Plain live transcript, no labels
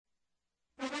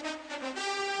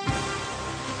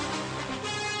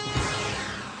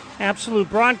Absolute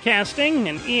Broadcasting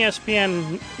and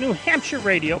ESPN New Hampshire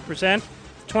Radio present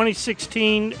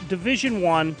 2016 Division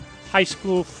I High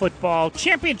School Football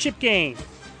Championship game.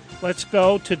 Let's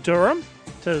go to Durham,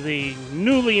 to the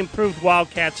newly improved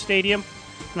Wildcat Stadium,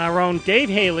 and our own Dave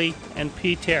Haley and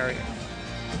Pete Terrier.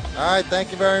 All right, thank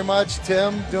you very much,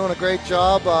 Tim. Doing a great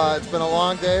job. It's been a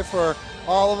long day for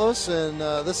all of us, and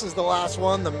this is the last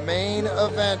one, the main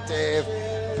event, Dave.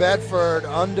 Bedford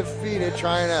undefeated,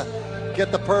 trying to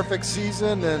get the perfect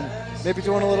season and maybe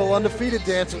doing a little undefeated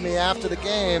dance with me after the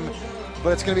game,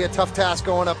 but it's going to be a tough task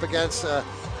going up against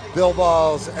Bill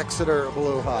Ball's Exeter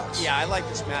Blue Hawks. Yeah, I like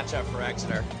this matchup for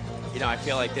Exeter. I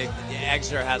feel like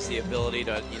Exeter has the ability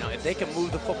to, if they can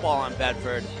move the football on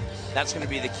Bedford, that's going to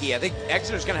be the key. I think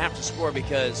Exeter's going to have to score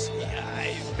because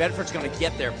Bedford's going to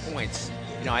get their points.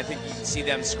 I think you can see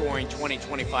them scoring 20,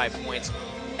 25 points.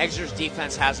 Exeter's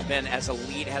defense hasn't been as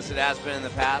elite as it has been in the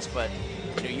past, but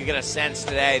you get a sense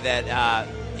today that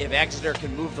if Exeter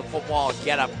can move the football,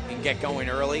 get up and get going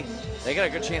early, they got a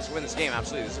good chance to win this game.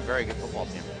 Absolutely, this is a very good football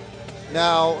team.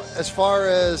 Now, as far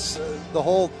as the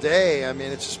whole day, I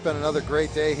mean, it's just been another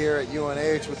great day here at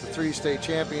UNH with the 3 state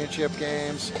championship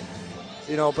games.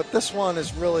 But this one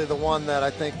is really the one that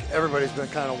I think everybody's been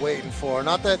kind of waiting for.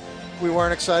 Not that we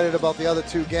weren't excited about the other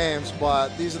 2 games, but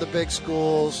these are the big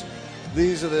schools.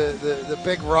 These are the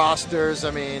big rosters.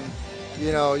 I mean,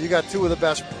 you got 2 of the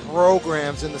best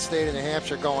programs in the state of New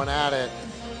Hampshire going at it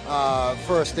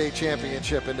for a state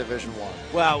championship in Division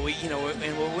I. Well,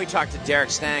 and when we talked to Derek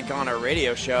Stank on our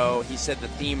radio show, he said the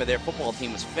theme of their football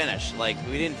team was finish. Like,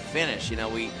 we didn't finish.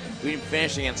 We didn't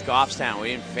finish against Goffstown. We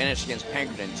didn't finish against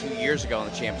Pinkerton 2 years ago in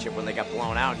the championship when they got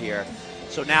blown out here.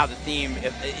 So now the theme,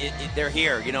 they're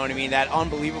here. You know what I mean? That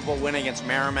unbelievable win against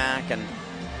Merrimack, and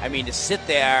I mean, to sit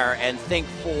there and think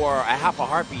for a half a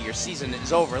heartbeat your season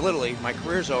is over, literally, my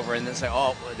career's over, and then say,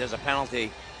 oh, there's a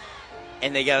penalty,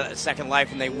 and they get a second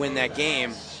life and they win that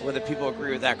game, whether people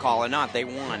agree with that call or not, they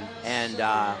won. And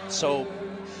so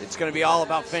it's going to be all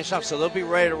about finish up, so they'll be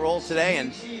ready to roll today. And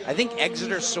I think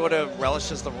Exeter sort of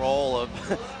relishes the role of,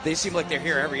 they seem like they're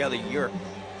here every other year.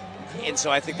 And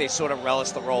so I think they sort of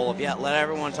relish the role of, let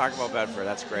everyone talk about Bedford.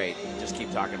 That's great. Just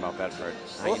keep talking about Bedford.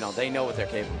 They know what they're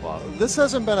capable of. This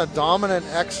hasn't been a dominant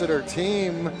Exeter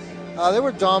team. They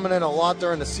were dominant a lot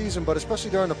during the season, but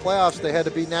especially during the playoffs, they had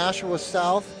to beat Nashua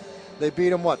South. They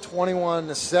beat them,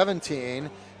 21-17,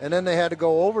 and then they had to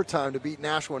go overtime to beat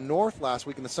Nashua North last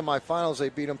week in the semifinals. They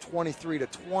beat them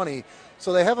 23-20.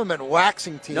 So they haven't been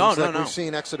waxing teams we've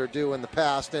seen Exeter do in the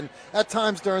past, and at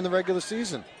times during the regular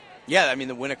season. Yeah, I mean,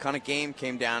 the Winnicott game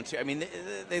came down to,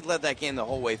 they led that game the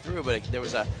whole way through, but there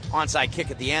was an onside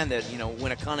kick at the end that,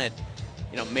 Winnicott,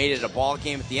 made it a ball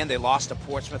game at the end. They lost to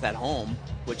Portsmouth at home,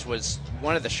 which was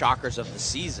one of the shockers of the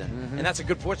season. Mm-hmm. And that's a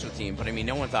good Portsmouth team, but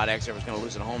no one thought Exeter was going to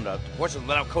lose at home to Portsmouth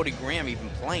without Cody Graham even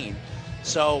playing.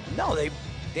 So, no,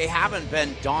 they haven't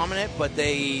been dominant, but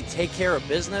they take care of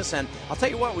business. And I'll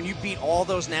tell you what, when you beat all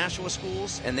those Nashua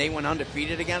schools and they went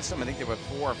undefeated against them, I think they were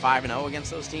 4 or 5-0 against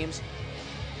those teams,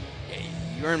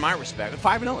 you're in my respect.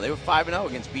 5-0. They were 5-0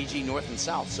 against BG North and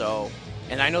South. So,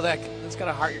 and I know that's got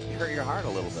to hurt your heart a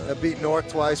little bit. They beat North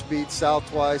twice, beat South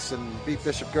twice, and beat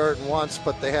Bishop Girton once,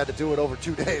 but they had to do it over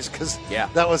 2 days because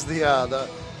that was the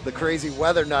crazy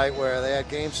weather night where they had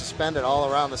games suspended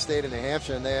all around the state of New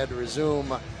Hampshire, and they had to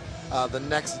resume the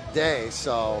next day.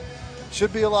 So,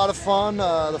 should be a lot of fun.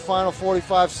 The final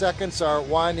 45 seconds are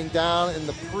winding down in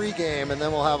the pregame, and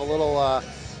then we'll have a little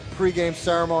pregame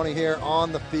ceremony here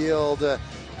on the field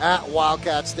at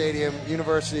Wildcat Stadium,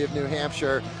 University of New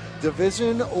Hampshire,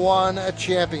 Division I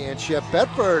championship.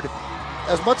 Bedford,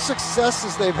 as much success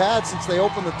as they've had since they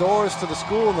opened the doors to the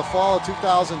school in the fall of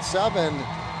 2007,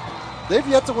 they've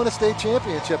yet to win a state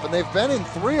championship, and they've been in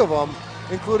 3 of them,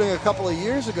 including a couple of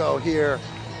years ago here.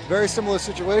 Very similar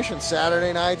situation.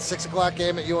 Saturday night, 6 o'clock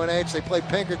game at UNH. They played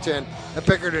Pinkerton, and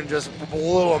Pinkerton just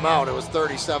blew them out. It was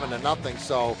 37-0.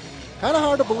 So kind of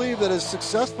hard to believe that as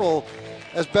successful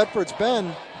as Bedford's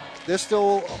been, they're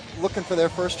still looking for their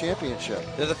first championship.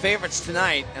 They're the favorites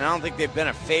tonight, and I don't think they've been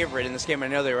a favorite in this game. I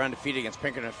know they were undefeated against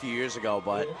Pinkerton a few years ago,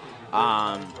 but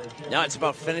no, it's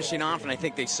about finishing off, and I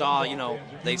think they saw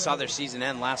their season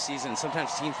end last season.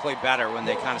 Sometimes teams play better when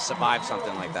they kind of survive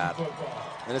something like that.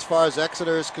 And as far as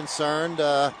Exeter is concerned,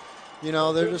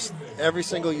 they're just every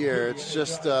single year. It's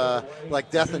just like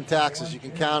death and taxes. You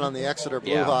can count on the Exeter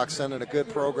Blue Hawks sending a good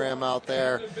program out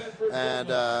there and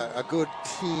a good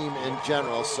team in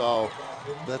general. So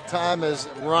the time has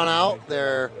run out.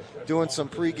 They're doing some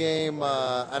pregame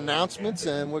announcements,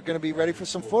 and we're going to be ready for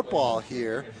some football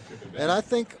here. And I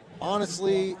think,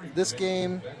 honestly, this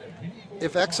game,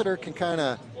 if Exeter can kind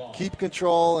of keep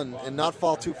control and not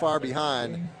fall too far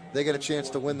behind, they get a chance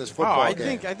to win this football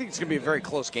game. I think it's going to be a very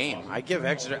close game. I give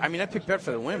Exeter. I mean, I picked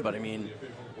Bedford to win, but I mean,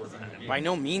 by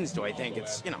no means do I think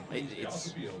it's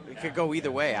it could go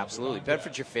either way. Absolutely,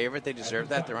 Bedford's your favorite. They deserve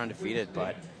that. They're undefeated,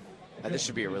 but this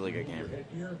should be a really good game.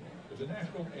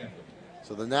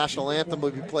 So the national anthem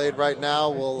will be played right now.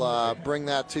 We'll bring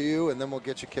that to you, and then we'll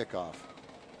get you kickoff.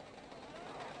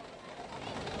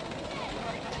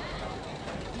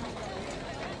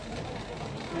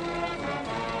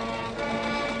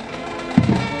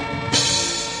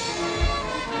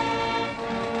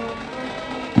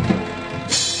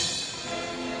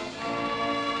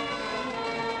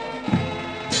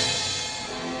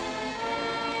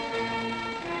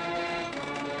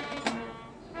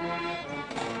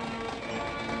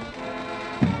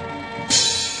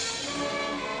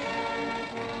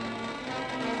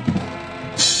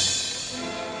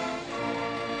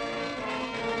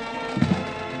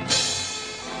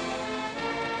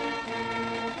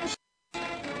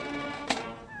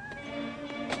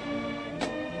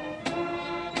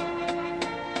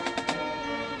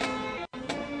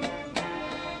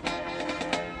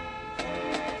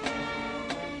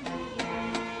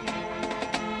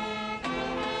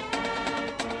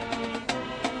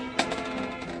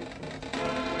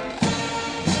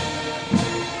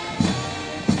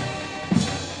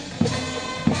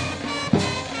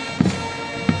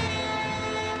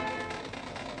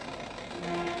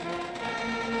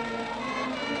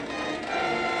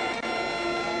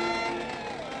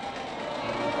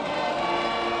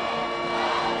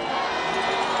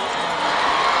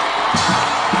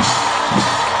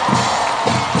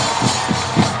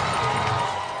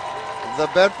 The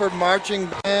Bedford Marching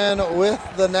Band with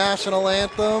the national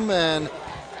anthem, and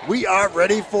we are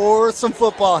ready for some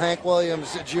football. Hank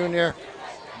Williams Jr.,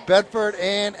 Bedford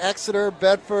and Exeter.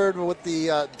 Bedford with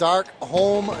the dark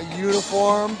home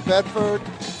uniform. Bedford,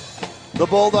 the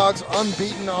Bulldogs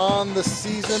unbeaten on the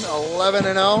season,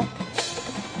 11-0.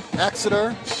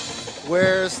 Exeter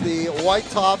wears the white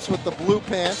tops with the blue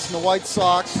pants and the white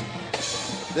socks.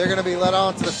 They're going to be led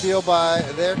onto the field by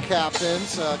their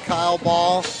captains, Kyle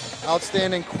Ball,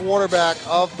 outstanding quarterback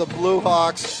of the Blue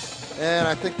Hawks, and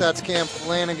I think that's Cam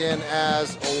Flanagan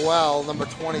as well, number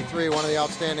 23, one of the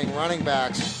outstanding running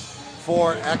backs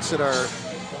for Exeter.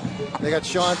 They got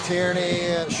Sean Tierney,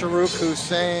 Sharuk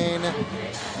Hussein,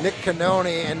 Nick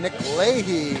Cannoni, and Nick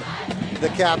Leahy, the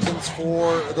captains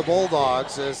for the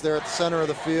Bulldogs, as they're at the center of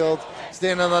the field,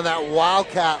 standing on that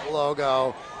Wildcat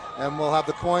logo. And we'll have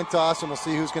the coin toss, and we'll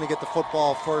see who's going to get the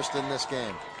football first in this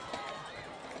game.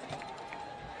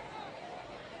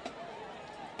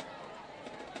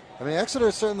 I mean,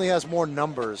 Exeter certainly has more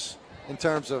numbers in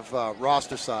terms of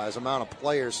roster size, amount of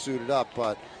players suited up,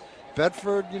 but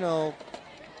Bedford, you know,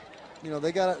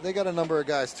 they got a number of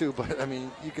guys too. But I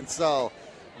mean, you can tell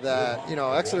that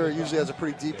Exeter usually has a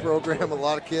pretty deep program, with a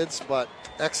lot of kids, but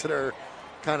Exeter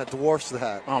kind of dwarfs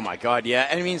that. Oh my God, yeah.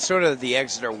 I mean, sort of the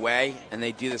Exeter way, and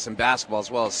they do this in basketball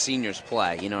as well as seniors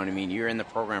play. You know what I mean? You're in the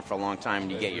program for a long time,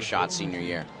 and you get your shot senior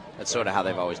year. That's sort of how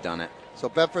they've always done it. So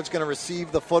Bedford's going to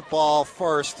receive the football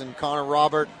first, and Connor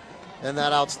Robert and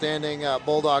that outstanding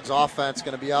Bulldogs offense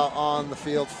going to be out on the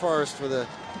field first for the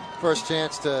first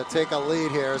chance to take a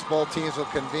lead here, as both teams will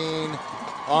convene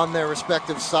on their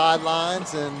respective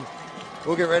sidelines, and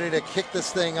we'll get ready to kick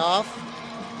this thing off.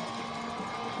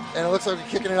 And it looks like we're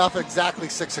kicking it off at exactly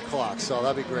 6 o'clock, so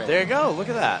that'd be great. There you go. Look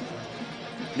at that.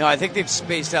 No, I think they've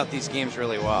spaced out these games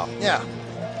really well. Yeah.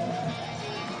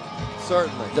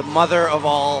 Certainly. The mother of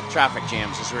all traffic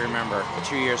jams, as we remember,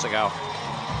 2 years ago.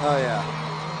 Oh, yeah.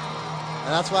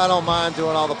 And that's why I don't mind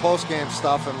doing all the post-game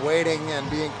stuff and waiting and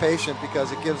being patient,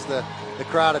 because it gives the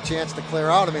crowd a chance to clear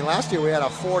out. I mean, last year we had a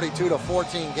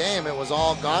 42-14 game. It was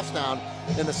all Goffstown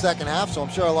in the second half, so I'm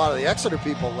sure a lot of the Exeter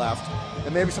people left.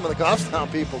 And maybe some of the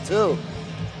Goffstown people, too.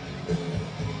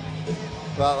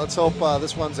 But let's hope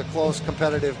this one's a close,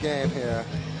 competitive game here.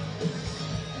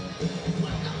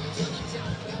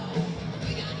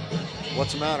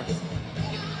 What's the matter?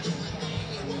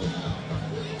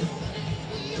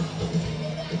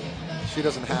 She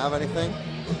doesn't have anything?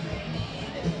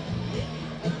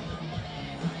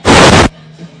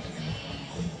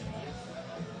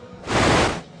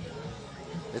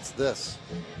 It's this.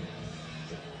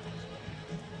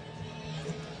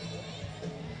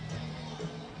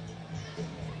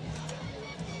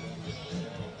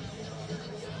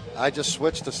 I just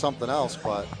switched to something else,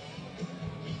 but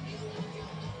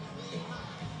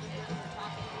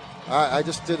all right, I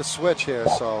just did a switch here,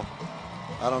 so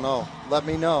I don't know. Let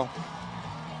me know.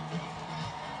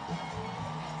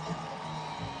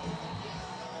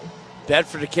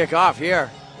 Bedford to kick off here.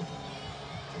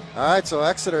 All right, so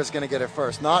Exeter is going to get it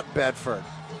first, not Bedford.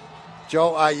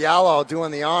 Joe Ayalo doing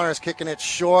the honors, kicking it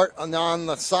short on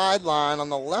the sideline on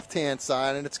the left-hand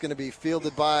side, and it's going to be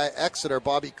fielded by Exeter.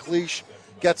 Bobby Cleach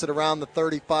gets it around the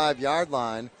 35-yard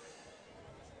line.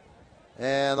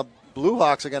 And the Blue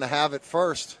Hawks are going to have it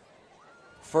first.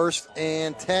 1st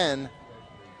and 10.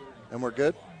 And we're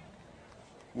good?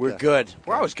 We're good.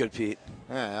 We're always good, Pete.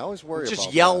 Yeah, I always worry about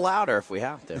Just yell louder if we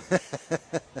have to.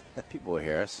 People will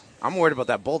hear us. I'm worried about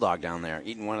that bulldog down there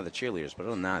eating one of the cheerleaders, but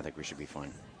other than that, I think we should be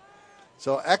fine.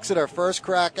 So Exeter, first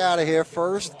crack out of here,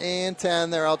 1st and 10.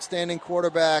 Their outstanding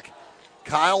quarterback,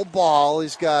 Kyle Ball.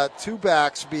 He's got 2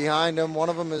 backs behind him. One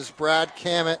of them is Brad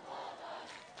Cammett.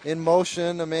 In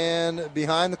motion, a man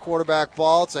behind the quarterback.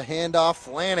 Ball. It's a handoff.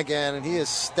 Flanagan, and he is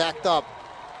stacked up.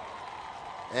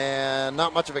 And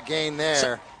not much of a gain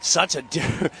there. Such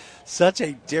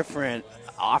a different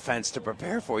offense to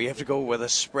prepare for. You have to go with a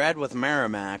spread with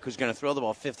Merrimack, who's going to throw the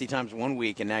ball 50 times 1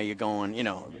 week, and now you're going,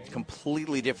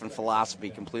 completely different philosophy,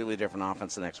 completely different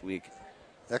offense the next week.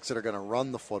 Exeter going to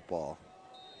run the football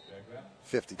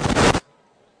 50 times.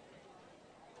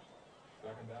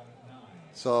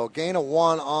 So gain of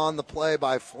 1 on the play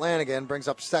by Flanagan brings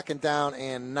up 2nd down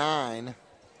and 9.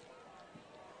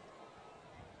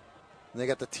 And they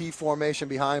got the T formation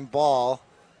behind Ball.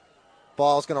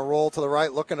 Ball's going to roll to the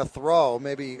right, looking to throw.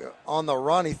 Maybe on the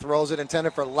run, he throws it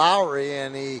intended for Lowry,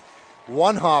 and he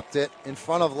one-hopped it in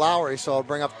front of Lowry, so it'll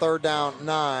bring up 3rd down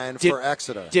 9 for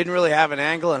Exeter. Didn't really have an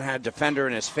angle and had a defender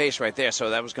in his face right there, so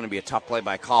that was going to be a tough play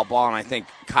by Kyle Ball, and I think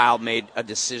Kyle made a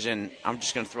decision, I'm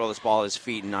just going to throw this ball at his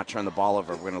feet and not turn the ball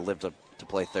over. We're going to live to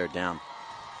play 3rd down.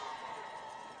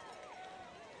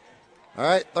 All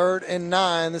right, 3rd and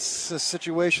 9. This is a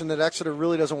situation that Exeter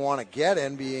really doesn't want to get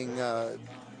in, being a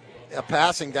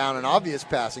passing down, an obvious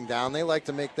passing down. They like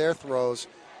to make their throws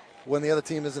when the other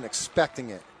team isn't expecting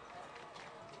it.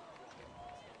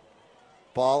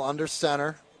 Ball under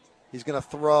center. He's going to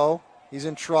throw. He's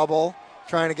in trouble.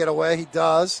 Trying to get away. He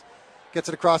does. Gets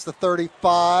it across the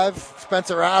 35.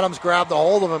 Spencer Adams grabbed a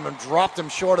hold of him and dropped him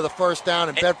short of the 1st down,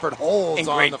 and Bedford holds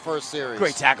on the first series.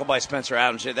 Great tackle by Spencer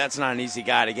Adams. That's not an easy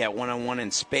guy to get one-on-one in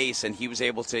space, and he was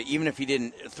able to, even if he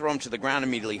didn't throw him to the ground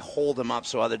immediately, hold him up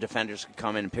so other defenders could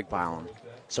come in and pick-pile him.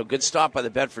 So good stop by the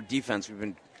Bedford defense. We've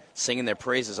been singing their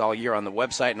praises all year on the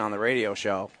website and on the radio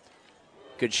show.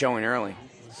 Good showing early.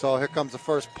 So here comes the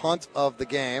first punt of the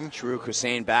game. Sharuk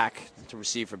Hussein back to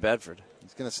receive for Bedford.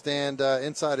 He's going to stand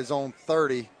inside his own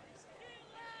 30.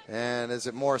 And is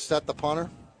it Morissette, the punter?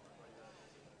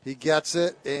 He gets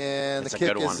it, and the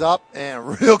kick is up, and a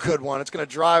real good one. It's going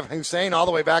to drive Hussein all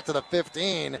the way back to the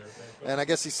 15. And I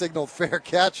guess he signaled fair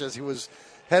catch as he was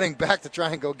heading back to try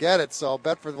and go get it. So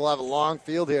Bedford will have a long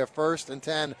field here, 1st and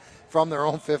 10 from their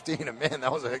own 15. And, man,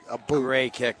 that was a boot.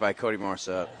 Great kick by Cody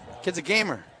Morissette. Kid's a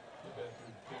gamer.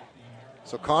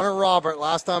 So Connor Robert,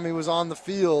 last time he was on the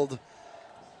field,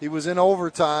 he was in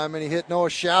overtime, and he hit Noah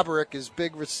Shabarick, his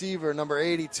big receiver, number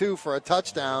 82, for a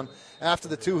touchdown after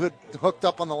the two had hooked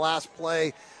up on the last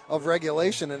play of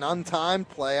regulation, an untimed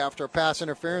play after a pass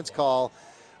interference call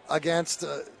against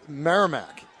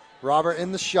Merrimack. Robert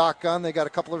in the shotgun. They got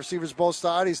a couple of receivers both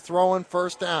sides. He's throwing,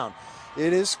 1st down.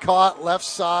 It is caught left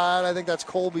side. I think that's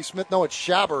Colby Smith. No, it's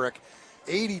Shabarick.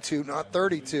 82, not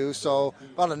 32, so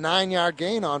about a 9-yard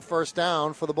gain on 1st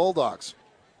down for the Bulldogs.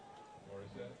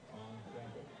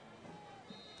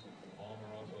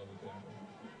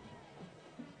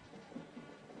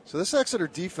 So this Exeter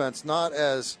defense not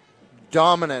as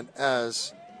dominant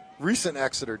as recent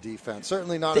Exeter defense.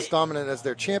 Certainly not as dominant as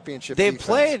their championship defense. They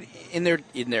played in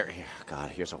their God,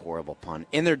 here's a horrible pun.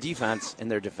 In their defense,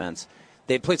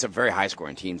 they played some very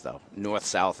high-scoring teams, though. North,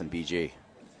 South, and BG.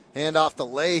 Hand off to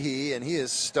Leahy, and he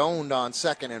is stoned on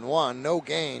 2nd and 1. No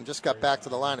gain. Just got back to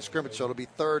the line of scrimmage, so it'll be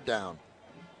 3rd down.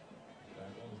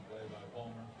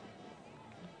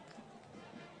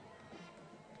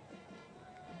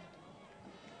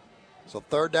 So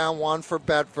 3rd down 1 for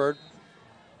Bedford.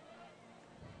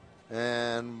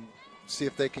 And see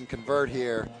if they can convert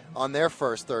here on their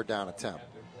first 3rd down attempt.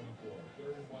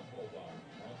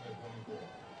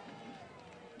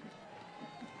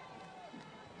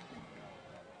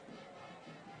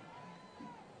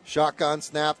 Shotgun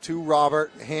snap to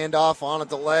Robert. Handoff on a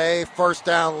delay. 1st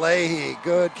down, Leahy.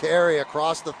 Good carry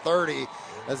across the 30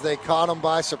 as they caught him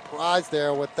by surprise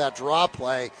there with that draw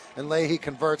play. And Leahy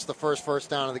converts the first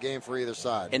down of the game for either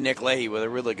side. And Nick Leahy with a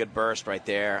really good burst right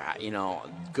there.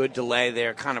 Good delay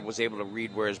there. Kind of was able to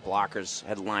read where his blockers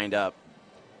had lined up.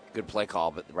 Good play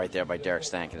call, but right there by Derek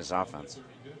Stank and his offense.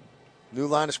 New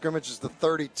line of scrimmage is the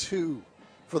 32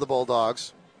 for the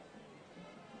Bulldogs.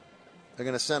 They're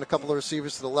going to send a couple of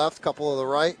receivers to the left, a couple of the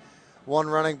right. One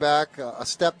running back, a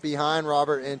step behind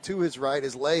Robert, and to his right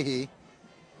is Leahy.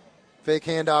 Fake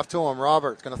handoff to him.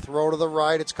 Robert's going to throw to the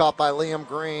right. It's caught by Liam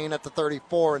Green at the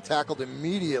 34 and tackled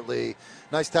immediately.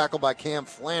 Nice tackle by Cam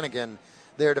Flanagan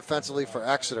there defensively for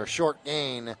Exeter. Short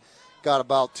gain, got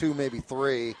about 2, maybe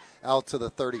 3, out to the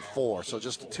 34. So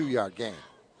just a 2-yard gain.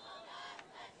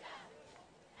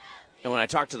 And when I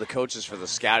talked to the coaches for the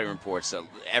scouting reports,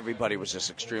 everybody was just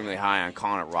extremely high on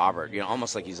Connor Robert.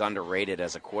 Almost like he's underrated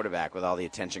as a quarterback with all the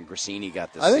attention Grassini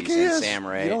got this season. I think he is. Sam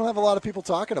Ray. You don't have a lot of people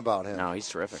talking about him. No, he's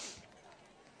terrific.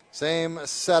 Same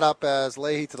setup as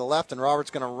Leahy to the left, and Robert's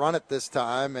going to run it this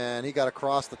time, and he got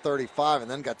across the 35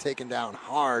 and then got taken down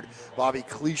hard. Bobby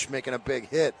Cleach making a big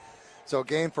hit. So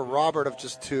gain for Robert of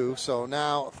just 2. So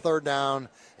now 3rd down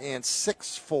and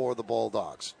 6 for the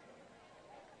Bulldogs.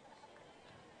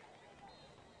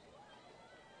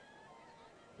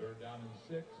 Third down and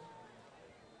 6.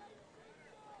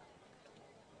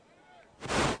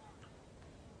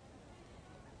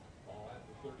 Ball at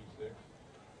the 36.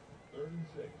 3rd and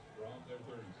 6 from their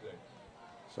 36.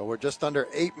 So we're just under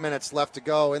 8 minutes left to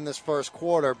go in this first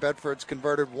quarter. Bedford's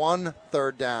converted 1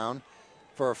 third down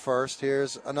for a first.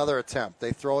 Here's another attempt.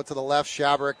 They throw it to the left.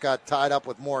 Shabarick got tied up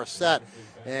with Morissette,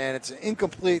 and it's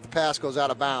incomplete. The pass goes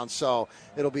out of bounds, so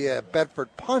it'll be a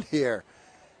Bedford punt here.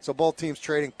 So both teams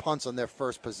trading punts on their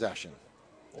first possession.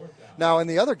 Now, in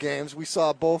the other games, we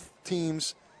saw both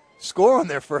teams score on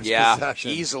their first possession.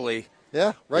 Yeah, easily.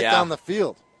 Yeah, down the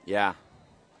field. Yeah.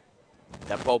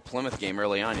 That Bo Plymouth game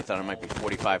early on, you thought it might be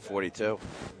 45-42.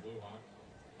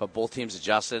 But both teams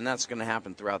adjusted, and that's going to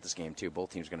happen throughout this game, too.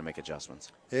 Both teams are going to make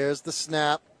adjustments. Here's the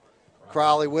snap.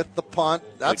 Crowley with the punt.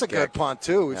 That's a good punt,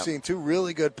 too. We've seen 2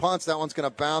 really good punts. That one's going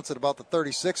to bounce at about the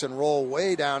 36 and roll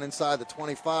way down inside the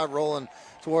 25, rolling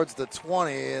towards the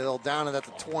 20. It'll down it at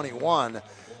the 21.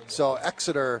 So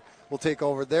Exeter will take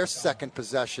over their second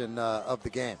possession of the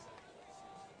game.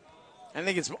 I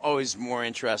think it's always more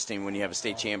interesting when you have a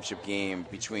state championship game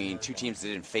between 2 teams that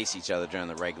didn't face each other during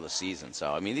the regular season.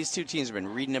 So, I mean, these 2 teams have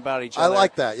been reading about each other. I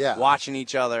like that, yeah. Watching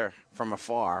each other from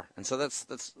afar. And so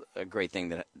that's a great thing,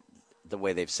 that the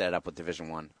way they've set it up with Division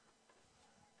I.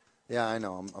 Yeah, I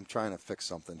know. I'm trying to fix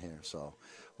something here. So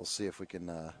we'll see if we can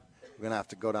we're going to have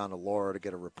to go down to Laura to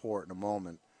get a report in a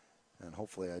moment. And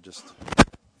hopefully I just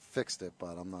fixed it,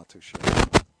 but I'm not too sure.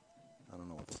 I don't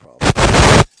know what the problem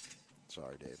is.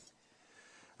 Sorry, Dave.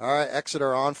 All right,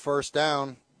 Exeter on first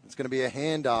down. It's going to be a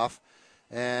handoff.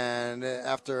 And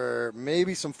after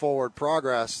maybe some forward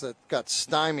progress, that got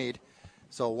stymied.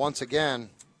 So once again,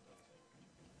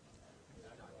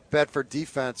 Bedford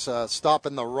defense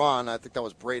stopping the run. I think that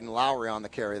was Braden Lowry on the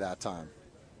carry that time.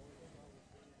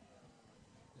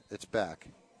 It's back.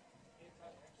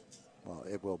 Well,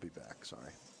 it will be back,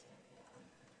 sorry.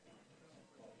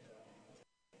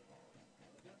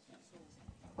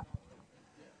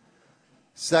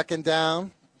 Second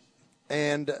down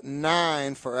and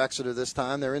 9 for Exeter this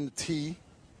time. They're in the T.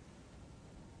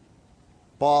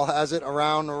 Ball has it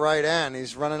around the right end.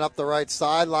 He's running up the right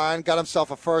sideline, got himself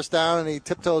a first down, and he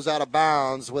tiptoes out of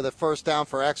bounds with a first down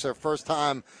for Exeter. First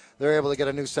time they're able to get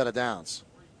a new set of downs.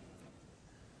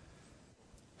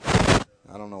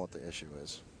 I don't know what the issue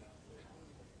is.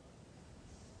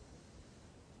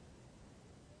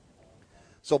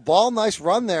 So ball, nice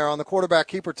run there on the quarterback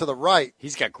keeper to the right.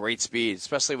 He's got great speed,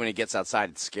 especially when he gets outside.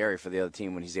 It's scary for the other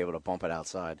team when he's able to bump it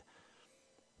outside.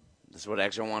 This is what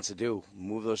Exeter wants to do,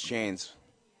 move those chains.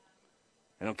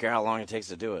 I don't care how long it takes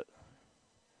to do it.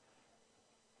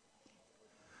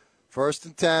 First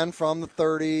and 10 from the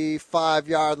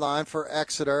 35-yard line for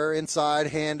Exeter. Inside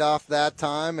handoff that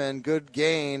time, and good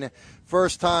gain.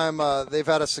 First time they've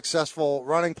had a successful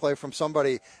running play from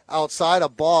somebody outside a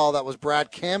ball. That was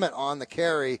Brad Cammett on the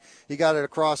carry. He got it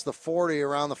across the 40,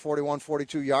 around the 41,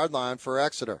 42-yard line for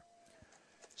Exeter.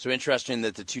 So interesting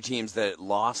that the 2 teams that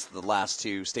lost the last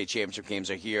 2 state championship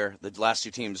games are here. The last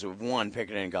 2 teams who have won,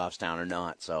 Pinkerton and Goffstown, are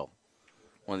not. So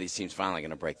one of these teams finally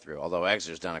going to break through, although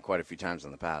Exeter's done it quite a few times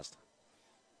in the past.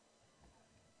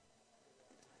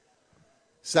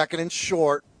 Second and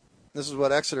short. This is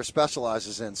what Exeter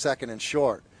specializes in, second and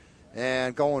short.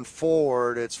 And going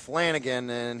forward, it's Flanagan,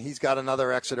 and he's got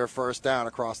another Exeter first down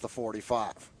across the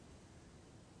 45.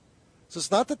 So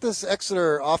it's not that this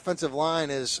Exeter offensive line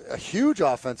is a huge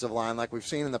offensive line like we've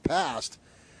seen in the past.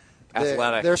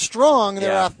 Athletic. They're strong,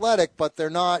 they're athletic, but they're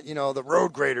not, the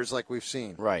road graders like we've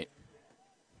seen. Right.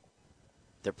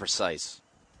 They're precise.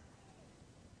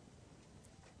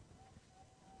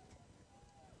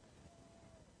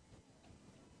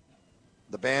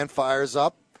 The band fires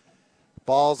up.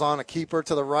 Ball's on a keeper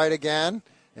to the right again.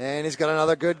 And he's got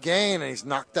another good gain, and he's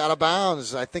knocked out of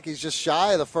bounds. I think he's just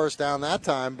shy of the first down that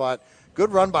time, but good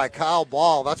run by Kyle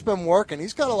Ball. That's been working.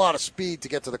 He's got a lot of speed to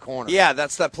get to the corner. Yeah,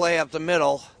 that's that play up the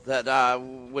middle that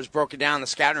was broken down in the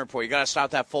scouting report. You got to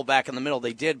stop that fullback in the middle.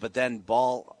 They did, but then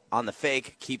Ball on the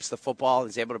fake keeps the football.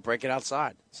 He's able to break it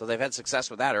outside. So they've had success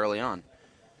with that early on.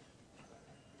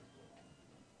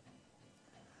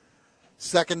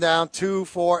 Second down, 2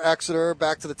 for Exeter.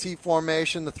 Back to the T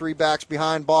formation. The 3 backs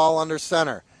behind Ball under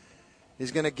center.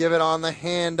 He's going to give it on the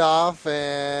handoff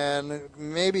and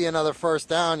maybe another first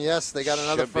down. Yes, they got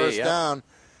another first down.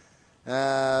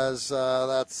 As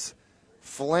that's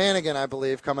Flanagan, I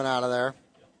believe, coming out of there.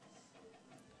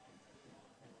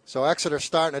 So Exeter's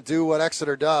starting to do what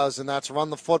Exeter does, and that's run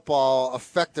the football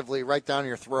effectively right down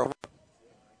your throat.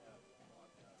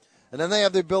 And then they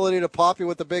have the ability to pop you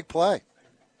with the big play.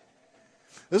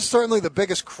 This is certainly the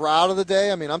biggest crowd of the day.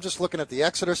 I mean, I'm just looking at the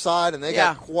Exeter side, and they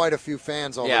got quite a few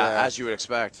fans over there. Yeah, as you would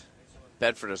expect.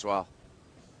 Bedford as well.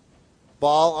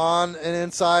 Ball on an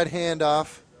inside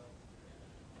handoff.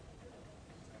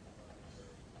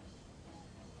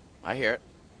 I hear it.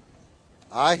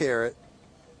 I hear it.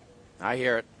 I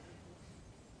hear it.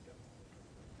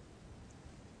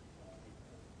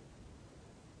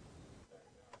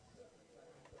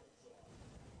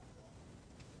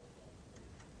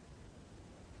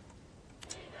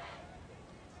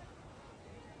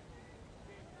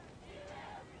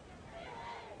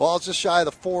 Ball's just shy of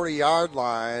the 40-yard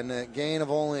line. A gain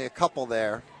of only a couple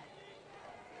there.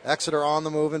 Exeter on the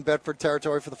move in Bedford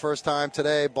territory for the first time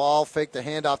today. Ball faked the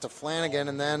handoff to Flanagan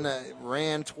and then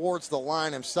ran towards the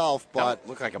line himself, but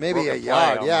looked like maybe a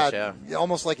yard.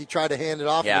 Almost like he tried to hand it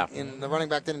off, and the running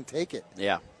back didn't take it.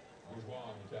 Yeah.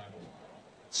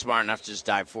 Smart enough to just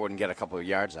dive forward and get a couple of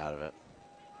yards out of it.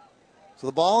 So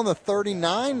the ball on the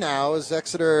 39 now is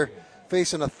Exeter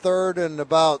facing a 3rd and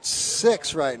about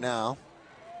 6 right now.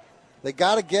 They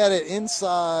got to get it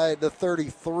inside the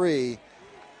 33.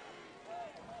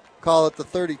 Call it the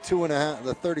 32 and a half.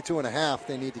 The 32 and a half.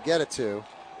 They need to get it to.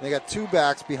 They got 2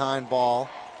 backs behind Ball.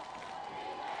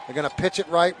 They're going to pitch it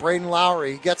right. Braden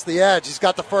Lowry, he gets the edge. He's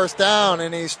got the first down,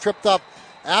 and he's tripped up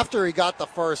after he got the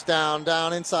first down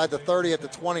inside the 30 at the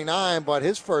 29. But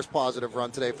his first positive run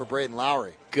today for Braden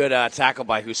Lowry. Good tackle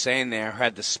by Hussein there.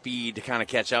 Had the speed to kind of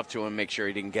catch up to him, make sure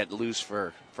he didn't get loose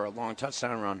for a long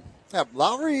touchdown run. Yeah,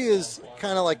 Lowry is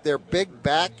kind of like their big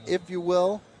back, if you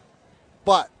will,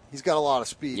 but he's got a lot of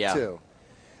speed, too.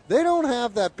 They don't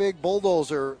have that big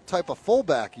bulldozer type of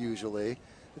fullback usually.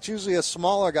 It's usually a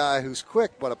smaller guy who's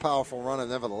quick but a powerful runner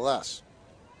nevertheless.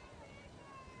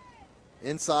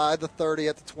 Inside the 30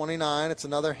 at the 29, it's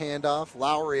another handoff.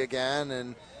 Lowry again,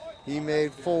 and he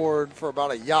made forward for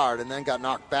about a yard and then got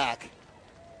knocked back.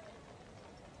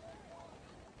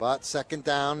 But second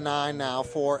down, 9 now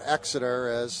for Exeter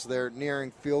as they're nearing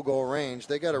field goal range.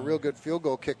 They got a real good field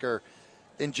goal kicker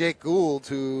in Jake Gould,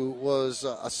 who was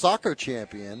a soccer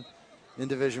champion in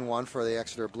Division I for the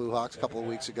Exeter Bluehawks a couple of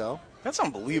weeks ago. That's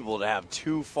unbelievable to have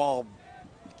 2 fall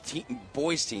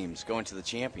boys teams going to the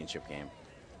championship game.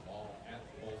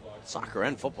 Soccer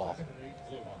and football.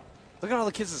 Look at all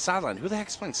the kids at the sideline. Who the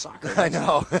heck's playing soccer? I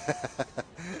know.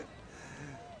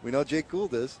 We know Jake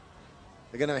Gould is.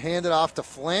 They're going to hand it off to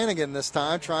Flanagan this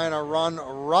time, trying to run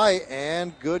right,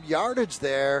 and good yardage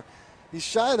there. He's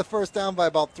shy of the first down by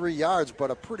about 3 yards,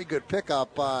 but a pretty good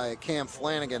pickup by Cam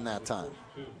Flanagan that time.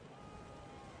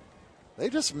 They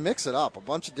just mix it up. A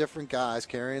bunch of different guys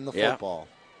carrying the football.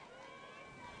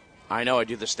 I know. I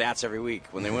do the stats every week.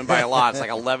 When they win by a lot, it's like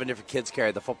 11 different kids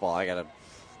carry the football. I got to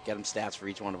get them stats for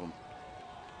each one of them.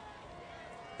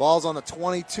 Ball's on the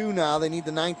 22 now. They need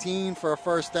the 19 for a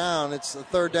first down. It's the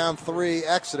 3rd down 3,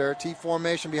 Exeter. T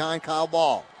formation behind Kyle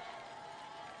Ball.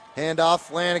 Handoff,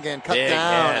 Flanagan, cut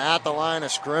down at the line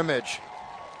of scrimmage.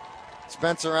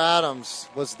 Spencer Adams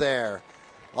was there.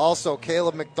 Also,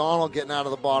 Caleb McDonald getting out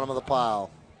of the bottom of the pile.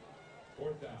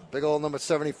 Big old number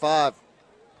 75.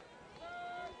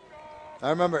 I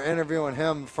remember interviewing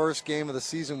him first game of the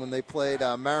season when they played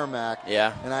Merrimack.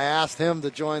 Yeah. And I asked him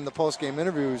to join the post-game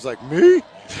interview. He was like, me?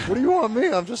 What do you want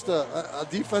me? I'm just a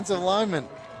defensive lineman.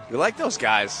 We like those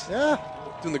guys. Yeah.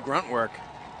 Doing the grunt work.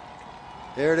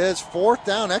 There it is, 4th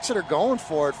down. Exeter going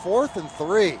for it. 4th and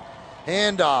 3.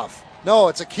 Handoff. No,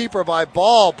 it's a keeper by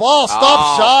Ball. Ball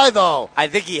stopped shy, though. I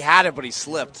think he had it, but he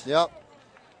slipped. Yep.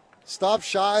 Stopped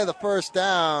shy of the first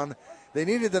down. They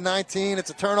needed the 19. It's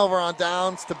a turnover on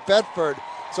downs to Bedford.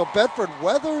 So Bedford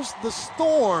weathers the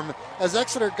storm as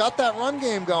Exeter got that run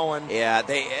game going. Yeah,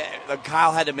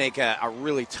 Kyle had to make a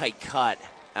really tight cut,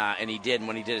 and he did. And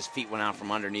when he did, his feet went out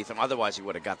from underneath him. Otherwise, he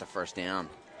would have got the first down.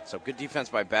 So good defense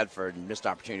by Bedford and missed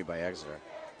opportunity by Exeter.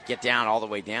 get down all the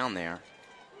way down there.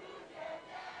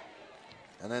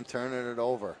 And then turning it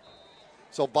over.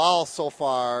 So Ball so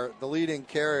far, the leading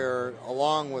carrier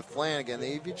along with Flanagan.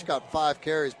 They've each got 5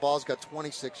 carries. Ball's got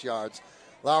 26 yards.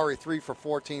 Lowry 3 for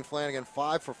 14. Flanagan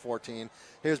 5 for 14.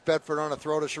 Here's Bedford on a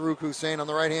throw to Sharuk Hussein on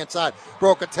the right-hand side.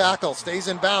 Broke a tackle, stays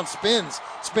in bounds,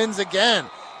 spins again.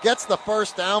 Gets the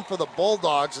first down for the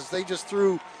Bulldogs as they just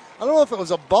threw, I don't know if it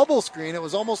was a bubble screen. It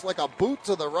was almost like a boot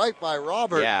to the right by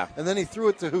Robert. Yeah. And then he threw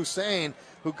it to Hussein,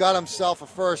 who got himself a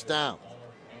first down.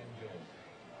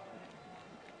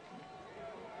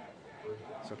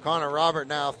 So Connor Robert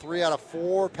now 3 out of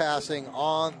 4 passing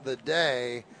on the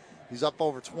day. He's up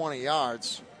over 20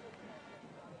 yards.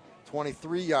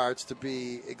 23 yards to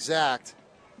be exact.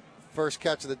 First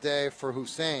catch of the day for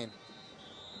Hussein.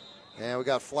 And we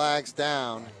got flags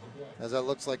down as that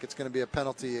looks like it's going to be a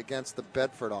penalty against the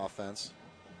Bedford offense.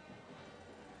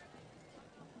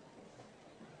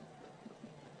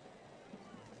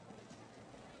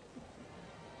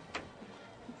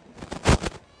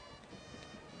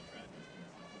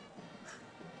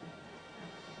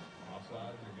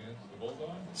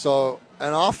 So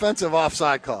an offensive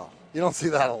offside call. You don't see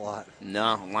that a lot.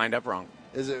 No, lined up wrong.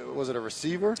 Was it a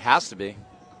receiver? It has to be.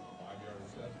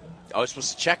 I was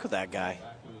supposed to check with that guy.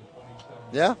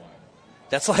 Yeah.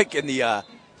 That's like in the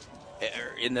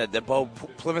Bo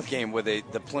Plymouth game where the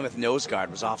Plymouth nose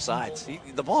guard was offsides.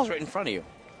 The ball's right in front of you.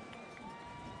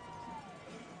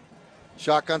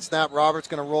 Shotgun snap. Robert's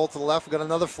going to roll to the left. We got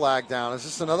another flag down. Is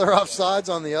this another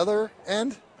offsides on the other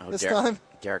end this time?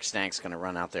 Derek Stank's going to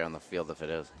run out there on the field if it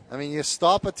is. I mean, you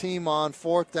stop a team on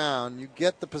 4th down. You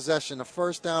get the possession, a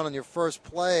first down on your first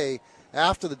play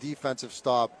after the defensive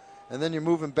stop, and then you're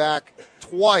moving back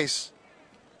twice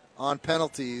on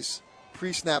penalties,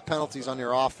 pre-snap penalties on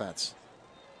your offense.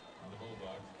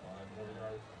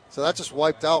 So that just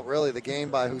wiped out, really, the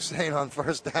game by Hussein on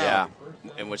first down. Yeah,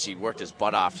 in which he worked his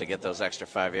butt off to get those extra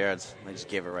 5 yards. They just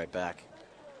gave it right back.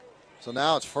 So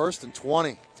now it's 1st and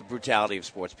 20. It's the brutality of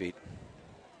sports, Pete.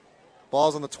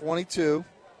 Ball's on the 22.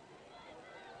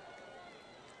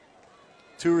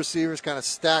 2 receivers kind of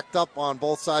stacked up on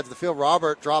both sides of the field.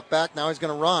 Robert dropped back. Now he's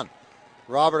going to run.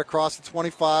 Robert across the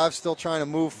 25, still trying to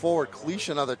move forward. Cleach,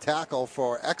 another tackle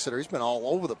for Exeter. He's been all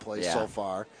over the place so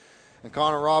far. And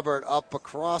Connor Robert up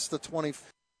across the 25.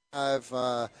 They're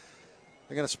going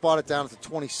to spot it down at the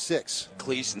 26.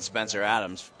 Cleach and Spencer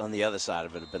Adams on the other side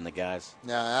of it have been the guys.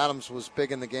 Yeah, Adams was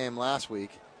big in the game last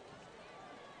week.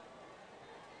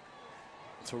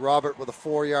 So Robert with a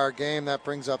 4-yard game. That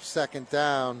brings up 2nd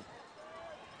down,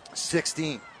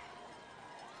 16.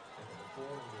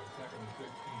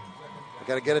 I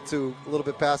got to get it to a little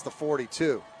bit past the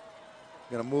 42.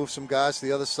 Going to move some guys to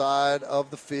the other side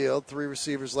of the field. 3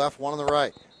 receivers left, 1 on the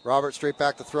right. Robert straight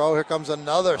back to throw. Here comes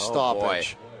another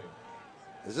stoppage.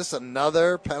 Boy. Is this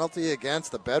another penalty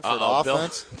against the Bedford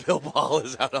offense? Bill Ball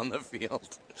is out on the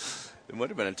field. It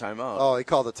would have been a timeout. Oh, he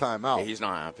called a timeout. Yeah, he's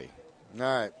not happy. All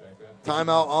right.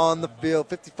 Timeout on the field.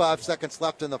 55 seconds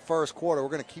left in the first quarter. We're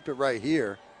going to keep it right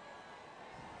here.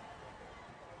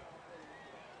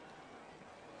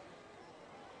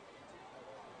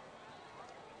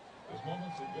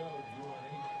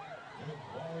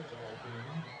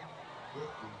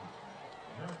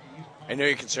 I know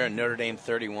you're concerned. Notre Dame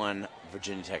 31,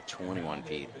 Virginia Tech 21,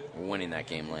 Pete. We're winning that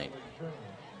game late.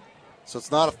 So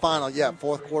it's not a final yet.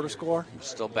 4th quarter score? We're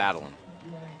still battling.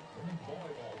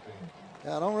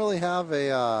 Yeah, I don't really have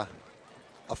a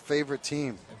favorite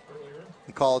team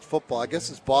in college football. I guess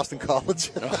it's Boston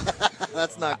College.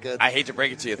 That's not good. I hate to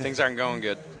break it to you. Things aren't going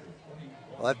good.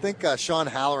 Well, I think Sean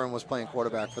Halloran was playing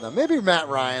quarterback for them. Maybe Matt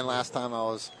Ryan last time I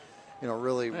was,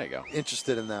 really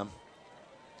interested in them.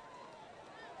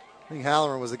 I think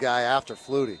Halloran was the guy after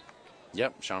Flutie.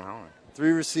 Yep, Sean Halloran.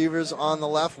 3 receivers on the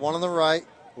left, 1 on the right.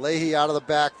 Leahy out of the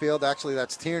backfield. Actually,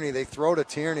 that's Tierney. They throw to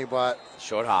Tierney, but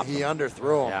short hop. He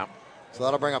underthrew him. Yeah. So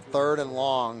that'll bring up 3rd and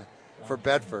long for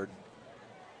Bedford.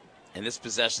 And this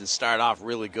possession started off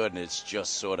really good, and it's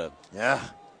just sort of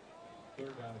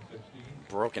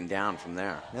broken down from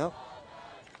there. Yep.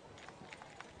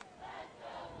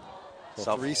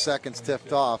 So 3 seconds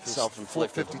tipped off.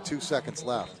 Self-inflicted. 52 seconds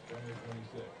left.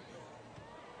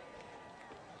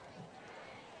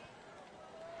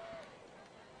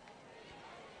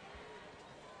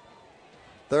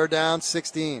 Third down,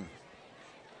 16.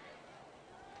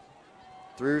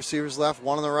 3 receivers left,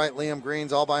 1 on the right. Liam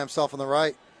Green's all by himself on the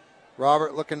right.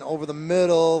 Robert looking over the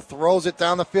middle, throws it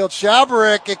down the field.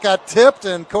 Shabarick, it got tipped,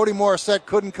 and Cody Morissette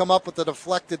couldn't come up with the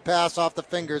deflected pass off the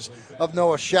fingers of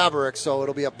Noah Shabarick. So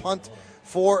it'll be a punt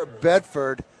for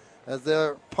Bedford as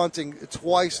they're punting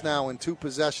twice now in 2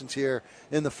 possessions here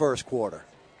in the first quarter.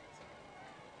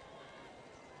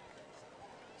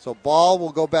 So ball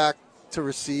will go back to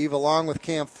receive along with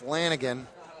Cam Flanagan.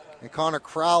 And Connor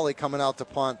Crowley coming out to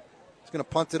punt. He's going to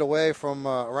punt it away from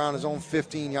around his own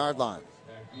 15-yard line.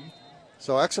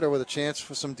 So Exeter with a chance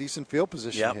for some decent field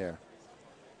position here.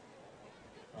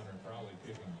 Connor Crowley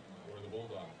kicking for the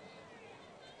Bulldogs.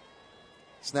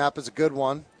 Snap is a good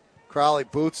one. Crowley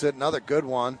boots it, another good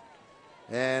one.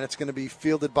 And it's going to be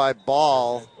fielded by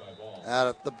Ball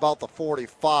at about the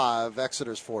 45,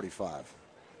 Exeter's 45.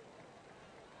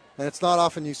 And it's not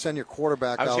often you send your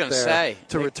quarterback out there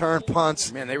to return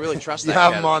punts. Man, they really trust that. You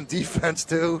have him on defense,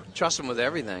 too. Trust him with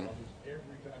everything. Every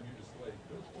time you display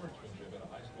good sportsmanship at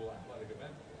a high school athletic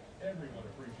event, everyone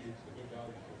appreciates the good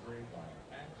values portrayed by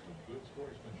acts of good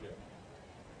sportsmanship.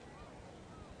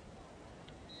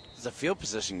 It's a field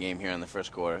position game here in the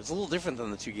first quarter. It's a little different than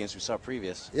the two games we saw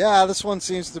previous. Yeah, this one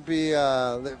seems to be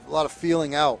a lot of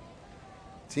feeling out.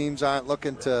 Teams aren't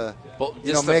looking to,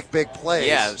 make big plays.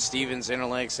 Yeah, Stevens,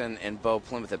 Interlinks, and Bo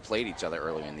Plymouth had played each other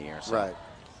earlier in the year. So. Right.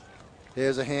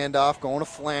 Here's a handoff going to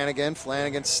Flanagan.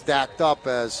 Flanagan stacked up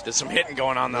as... There's some hitting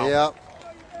going on, though.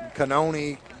 Yep.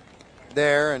 Cannoni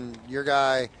there, and your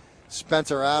guy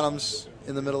Spencer Adams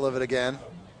in the middle of it again.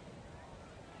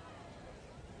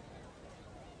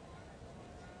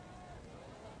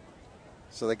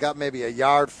 So they got maybe a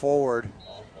yard forward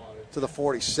to the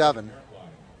 47.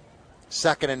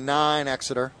 2nd and 9,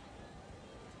 Exeter.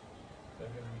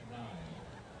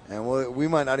 And we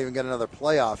might not even get another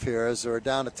playoff here as we're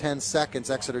down to 10 seconds.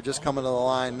 Exeter just coming to the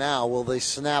line now. Will they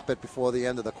snap it before the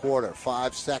end of the quarter?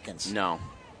 5 seconds. No.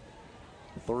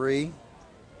 3.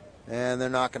 And they're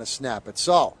not going to snap it.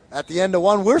 So, at the end of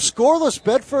one, we're scoreless.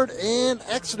 Bedford and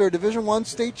Exeter Division I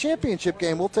state championship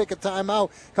game. We'll take a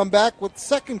timeout. Come back with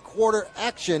second quarter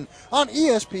action on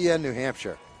ESPN New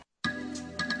Hampshire.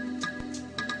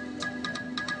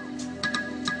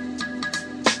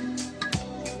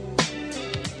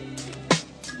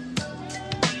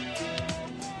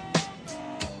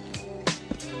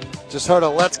 Just heard a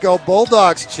Let's Go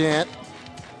Bulldogs chant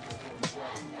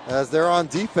as they're on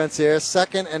defense here.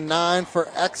 2nd and 9 for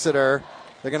Exeter.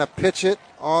 They're going to pitch it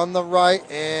on the right,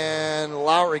 and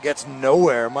Lowry gets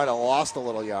nowhere. Might have lost a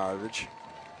little yardage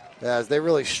as they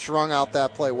really strung out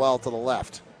that play well to the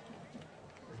left.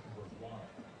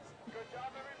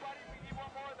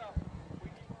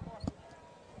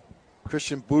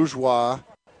 Christian Bourgeois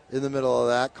in the middle of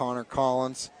that. Connor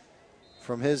Collins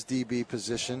from his DB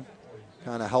position,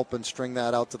 kind of helping string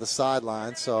that out to the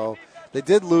sideline. So they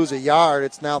did lose a yard.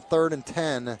 It's now 3rd and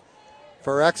 10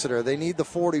 for Exeter. They need the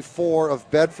 44 of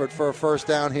Bedford for a first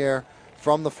down here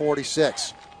from the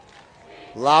 46.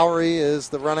 Lowry is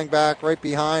the running back right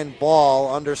behind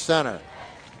Ball under center.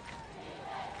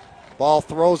 Ball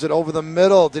throws it over the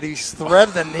middle. Did he thread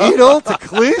the needle to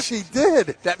Cleach? He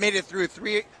did. That made it through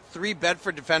three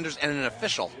Bedford defenders and an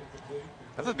official.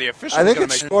 I thought the official I was think going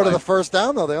to it's make short of the first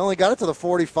down, though. They only got it to the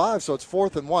 45, so it's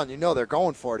 4th and 1. You know they're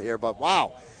going for it here, but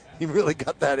wow, he really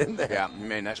got that in there. Yeah, he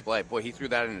made next play. Boy, he threw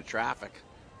that into traffic.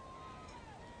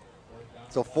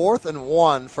 So 4th and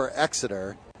 1 for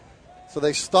Exeter. So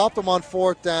they stopped them on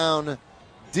 4th down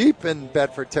deep in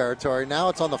Bedford territory. Now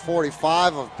it's on the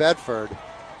 45 of Bedford.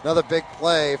 Another big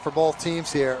play for both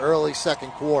teams here, early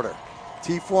second quarter.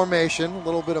 T formation, a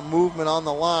little bit of movement on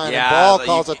the line, and Ball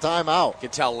calls a timeout. You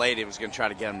could tell late he was going to try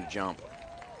to get him to jump.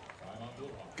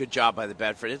 Good job by the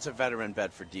Bedford. It's a veteran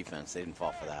Bedford defense. They didn't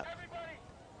fall for that.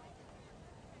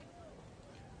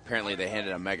 Apparently they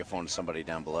handed a megaphone to somebody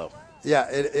down below. Yeah,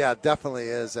 it definitely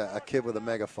is a kid with a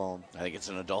megaphone. I think it's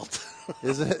an adult.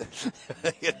 Is it? I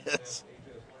think it is.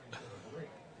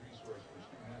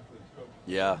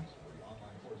 Yeah.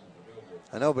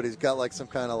 I know, but he's got like some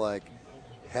kind of like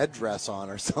headdress on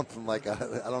or something like I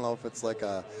don't know if it's like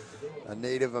a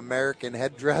Native American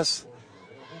headdress.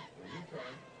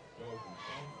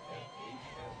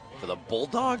 For the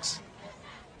Bulldogs?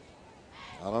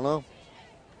 I don't know.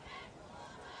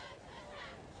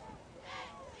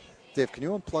 Dave, can you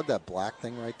unplug that black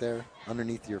thing right there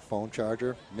underneath your phone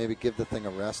charger? Maybe give the thing a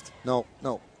rest. No,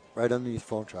 right underneath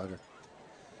phone charger.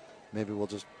 Maybe we'll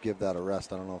just give that a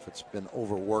rest. I don't know if it's been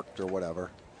overworked or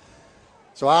whatever.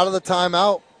 So out of the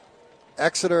timeout,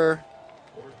 Exeter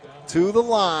to the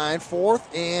line,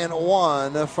 4th and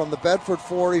 1 from the Bedford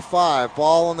 45.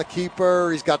 Ball on the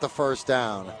keeper. He's got the first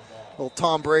down. Little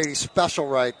Tom Brady special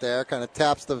right there. Kind of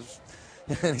taps the,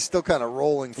 and he's still kind of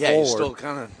rolling forward. Yeah,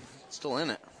 he's still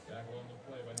in it.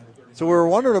 So we were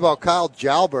wondering about Kyle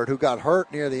Jalbert, who got hurt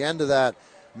near the end of that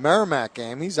Merrimack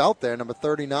game. He's out there. Number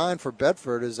 39 for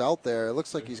Bedford is out there. It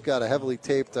looks like he's got a heavily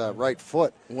taped right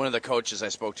foot. One of the coaches I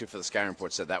spoke to for the Sky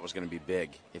Report said that was going to be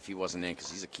big if he wasn't in because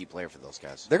he's a key player for those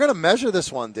guys. They're going to measure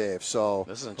this one, Dave. So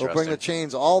we'll bring the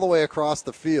chains all the way across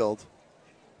the field.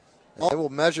 They will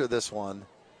measure this one.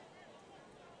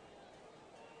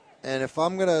 And if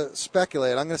I'm going to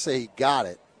speculate, I'm going to say he got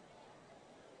it.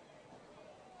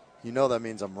 You know that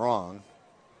means I'm wrong.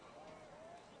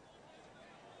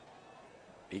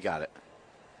 He got it.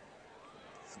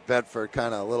 Bedford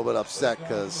kind of a little bit upset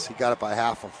because he got it by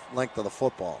half a length of the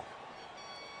football.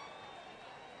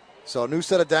 So a new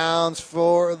set of downs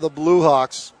for the Blue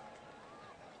Hawks.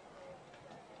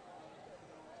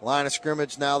 Line of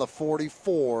scrimmage now the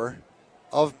 44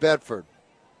 of Bedford.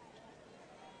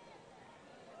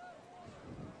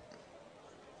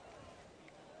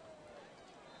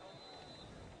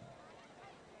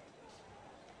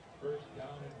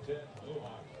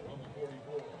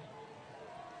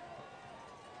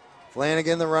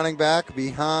 Flanagan, the running back,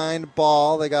 behind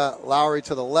Ball. They got Lowry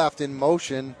to the left in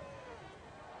motion.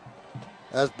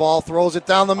 As Ball throws it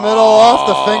down the middle off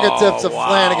the fingertips of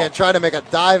Flanagan. Tried to make a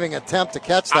diving attempt to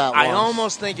catch that one. I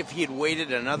almost think if he had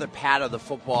waited another pat of the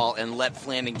football and let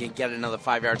Flanagan get another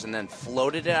 5 yards and then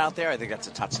floated it out there, I think that's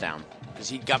a touchdown because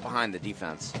he got behind the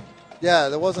defense. Yeah,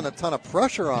 there wasn't a ton of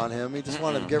pressure on him. He just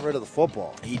wanted to get rid of the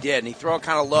football. He did, and he threw it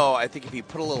kind of low. I think if he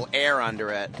put a little air under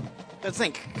it. But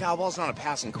think, Kyle Ball's not a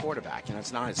passing quarterback.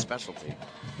 It's not his specialty.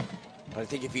 But I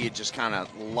think if he had just kind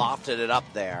of lofted it up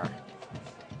there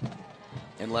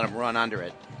and let him run under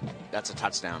it, that's a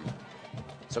touchdown.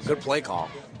 So good play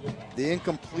call. The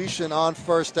incompletion on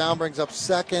first down brings up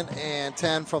 2nd and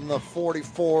 10 from the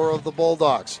 44 of the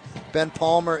Bulldogs. Ben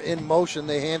Palmer in motion.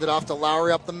 They hand it off to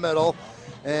Lowry up the middle,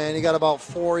 and he got about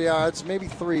 4 yards, maybe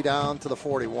 3 down to the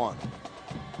 41.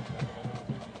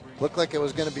 Looked like it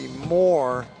was going to be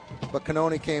more, but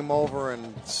Canoni came over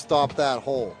and stopped that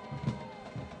hole.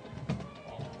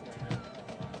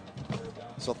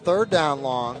 So 3rd down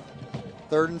long.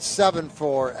 3rd and 7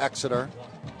 for Exeter.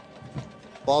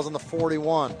 Ball's on the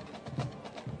 41.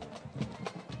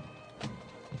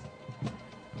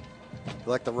 You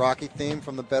like the Rocky theme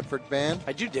from the Bedford band?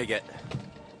 I do dig it.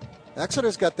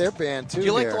 Exeter's got their band, too. Do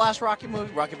you like the last Rocky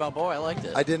movie, Rocky Balboa? I liked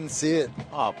it. I didn't see it.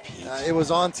 Oh, Pete. It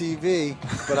was on TV,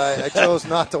 but I chose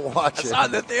not to watch it. I saw it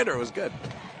in the theater. It was good.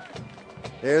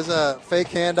 Here's a fake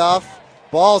handoff.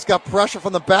 Ball's got pressure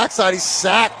from the backside. He's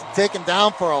sacked, taken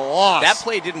down for a loss. That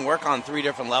play didn't work on 3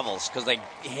 different levels because they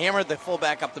hammered the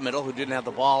fullback up the middle who didn't have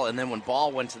the ball, and then when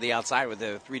Ball went to the outside with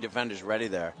the 3 defenders ready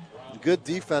there. Good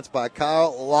defense by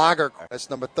Kyle Lager. That's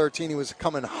number 13. He was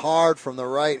coming hard from the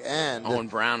right end. Owen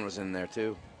Brown was in there,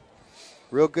 too.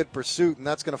 Real good pursuit, and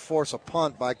that's going to force a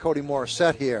punt by Cody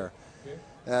Morissette here.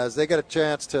 As they get a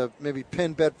chance to maybe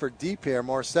pin Bedford deep here.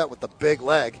 Morissette with the big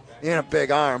leg and a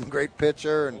big arm. Great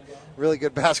pitcher and really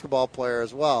good basketball player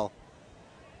as well.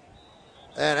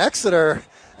 And Exeter,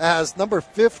 as number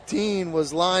 15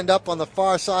 was lined up on the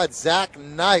far side, Zach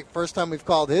Knight, first time we've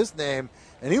called his name,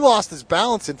 and he lost his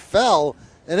balance and fell,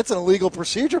 and it's an illegal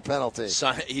procedure penalty.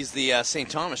 So he's the St.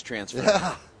 Thomas transfer.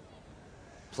 Yeah.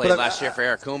 Played last year for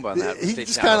Eric Kumba on that. He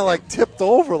just kind of like tipped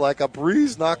over, like a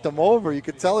breeze knocked him over. You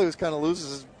could tell he was kind of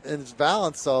losing his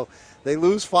balance, so they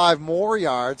lose 5 more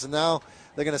yards, and now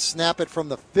they're going to snap it from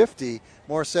the 50.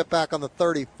 More set back on the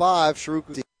 35.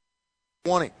 Sharuk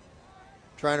 20.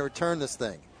 Trying to return this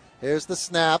thing. Here's the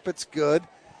snap. It's good.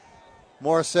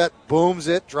 Morissette booms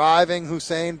it, driving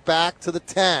Hussein back to the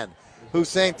 10.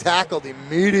 Hussein tackled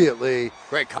immediately.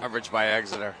 Great coverage by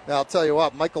Exeter. Now, I'll tell you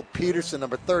what, Michael Peterson,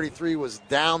 number 33, was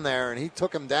down there, and he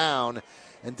took him down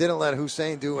and didn't let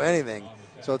Hussein do anything.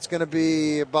 So it's going to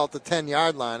be about the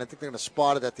 10-yard line. I think they're going to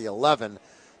spot it at the 11.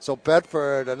 So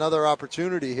Bedford, another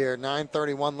opportunity here,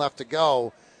 9:31 left to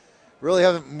go. Really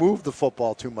haven't moved the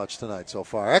football too much tonight so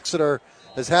far. Exeter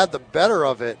has had the better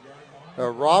of it.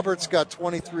 Roberts got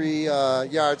 23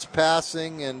 yards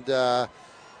passing, and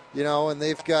and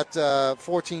they've got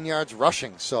 14 yards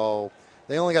rushing. So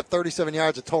they only got 37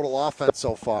 yards of total offense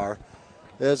so far.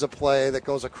 There's a play that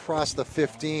goes across the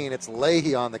 15. It's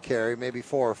Leahy on the carry, maybe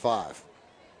 4 or 5.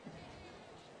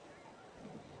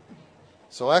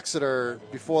 So Exeter,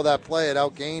 before that play, had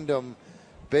outgained them,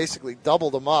 basically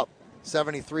doubled them up,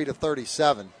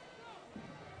 73-37.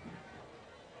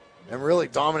 And really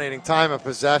dominating time of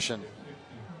possession.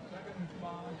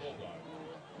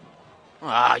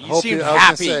 You seemed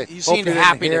happy. You seemed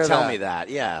happy to tell me that.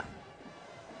 Yeah.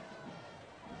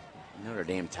 Notre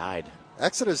Dame tied.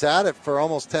 Exeter's had it for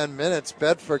almost 10 minutes.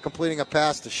 Bedford completing a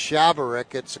pass to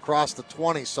Shabarick. It's across the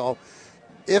 20. So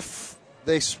if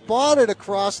they spot it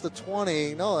across the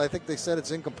 20, no, I think they said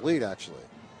it's incomplete, actually.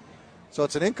 So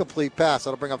it's an incomplete pass.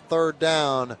 That'll bring up third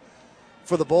down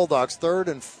for the Bulldogs. 3rd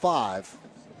and 5.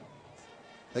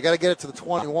 They got to get it to the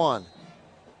 21.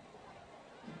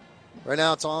 Right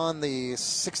now it's on the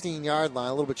 16-yard line,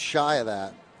 a little bit shy of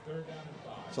that.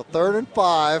 So 3rd and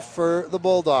 5 for the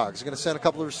Bulldogs. They're going to send a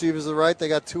couple of receivers to the right. They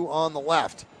got 2 on the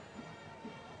left.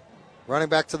 Running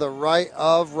back to the right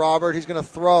of Robert. He's going to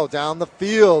throw down the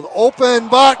field. Open,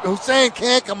 but Hussein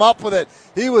can't come up with it.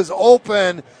 He was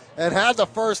open and had the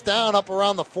first down up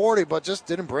around the 40, but just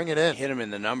didn't bring it in. Hit him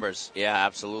in the numbers. Yeah,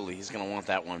 absolutely. He's going to want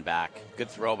that one back. Good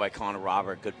throw by Connor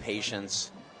Robert. Good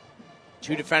patience.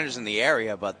 2 defenders in the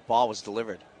area, but the ball was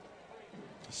delivered.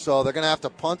 So they're going to have to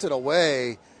punt it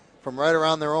away from right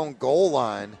around their own goal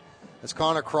line as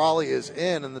Connor Crawley is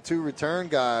in, and the 2 return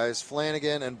guys,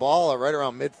 Flanagan and Ball, are right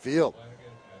around midfield.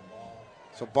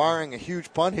 So barring a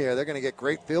huge punt here, they're going to get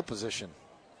great field position.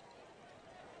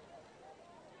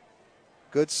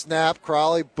 Good snap.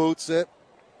 Crawley boots it.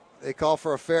 They call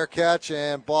for a fair catch,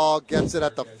 and Ball gets it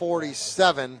at the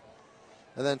 47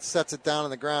 and then sets it down on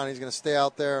the ground. He's going to stay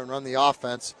out there and run the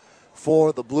offense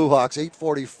for the Blue Hawks.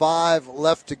 8:45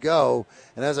 left to go.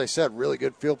 And as I said, really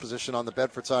good field position on the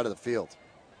Bedford side of the field.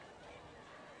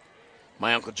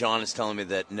 My Uncle John is telling me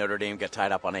that Notre Dame got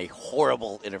tied up on a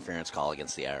horrible interference call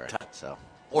against the Irish. So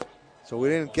we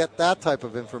didn't get that type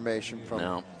of information from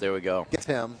No, there we go.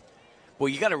 him. Well,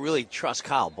 you got to really trust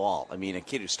Kyle Ball. I mean, a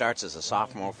kid who starts as a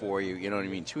sophomore for you, you know what I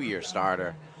mean, 2-year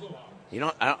starter. You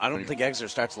know, I don't think Exeter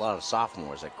starts a lot of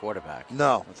sophomores at quarterback.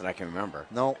 No. Not that I can remember.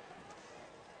 No.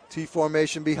 T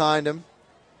formation behind him.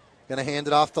 Going to hand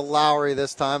it off to Lowry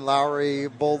this time. Lowry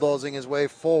bulldozing his way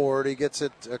forward. He gets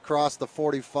it across the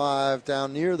 45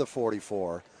 down near the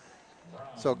 44.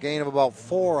 So gain of about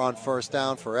 4 on first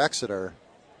down for Exeter.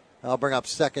 I'll bring up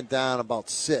second down about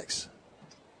 6.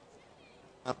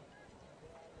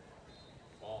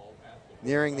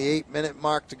 Nearing the 8-minute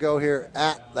mark to go here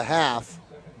at the half,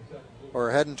 or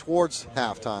heading towards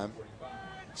halftime.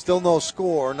 Still no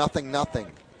score, nothing.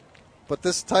 But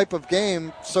this type of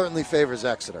game certainly favors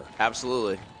Exeter.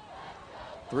 Absolutely.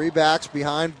 3 backs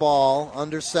behind Ball,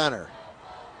 under center.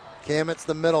 Camett's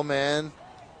the middleman.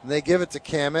 And they give it to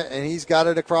Cammett, and he's got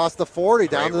it across the 40,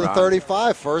 down to the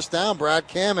 35. First down, Brad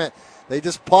Cammett. They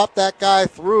just pop that guy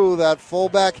through that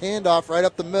fullback handoff right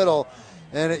up the middle,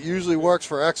 and it usually works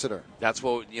for Exeter. That's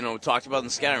what, we talked about in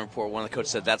the scouting report. One of the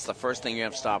coaches said that's the first thing you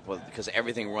have to stop with because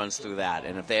everything runs through that.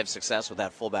 And if they have success with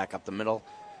that fullback up the middle,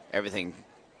 everything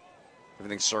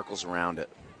circles around it.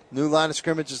 New line of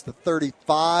scrimmage is the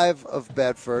 35 of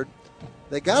Bedford.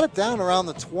 They got it down around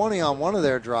the 20 on one of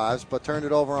their drives, but turned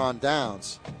it over on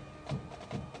downs.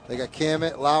 They got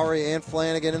Cammett, Lowry, and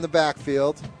Flanagan in the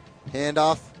backfield.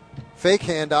 Handoff. Fake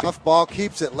handoff, Ball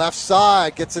keeps it left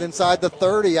side, gets it inside the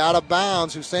 30, out of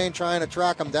bounds. Hussein trying to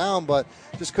track him down, but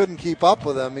just couldn't keep up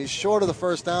with him. He's short of the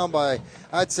first down by,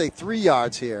 I'd say, 3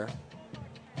 yards here.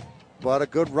 But a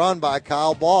good run by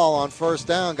Kyle Ball on first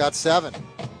down, got 7.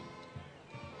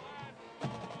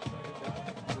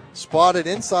 Spotted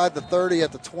inside the 30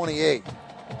 at the 28.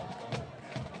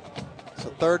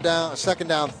 So second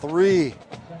down 3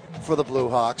 for the Blue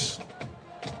Hawks.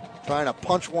 Trying to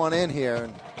punch one in here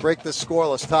and break this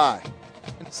scoreless tie.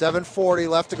 7:40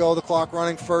 left to go, the clock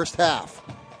running first half.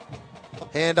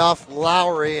 Handoff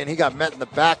Lowry, and he got met in the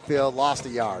backfield, lost a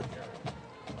yard.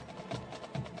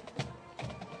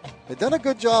 They've done a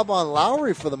good job on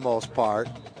Lowry for the most part,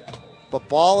 but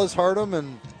Ball has hurt him,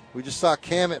 and we just saw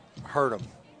Cammett hurt him.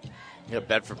 Yeah,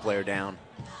 Bedford player down.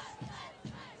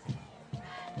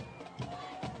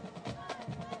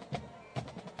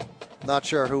 Not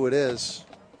sure who it is.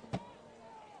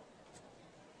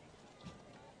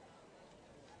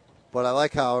 But I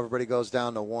like how everybody goes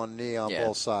down to one knee on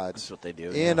both sides. That's what they do.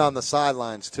 And on the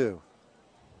sidelines, too.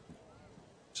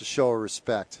 It's a show of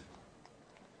respect.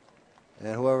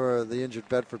 And whoever the injured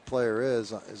Bedford player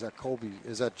is that Colby?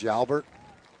 Is that Jalbert,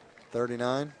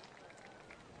 39?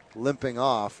 Limping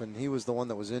off, and he was the one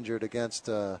that was injured against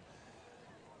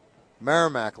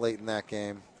Merrimack late in that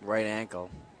game. Right ankle.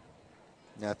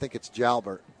 Yeah, I think it's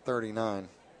Jalbert, 39.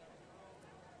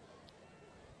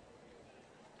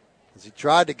 He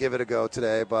tried to give it a go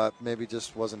today, but maybe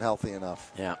just wasn't healthy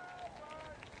enough. Yeah.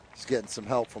 He's getting some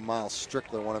help from Miles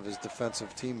Strickler, one of his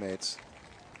defensive teammates,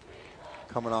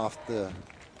 coming off the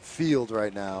field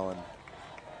right now. And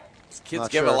these kids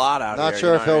give it a lot out here. Not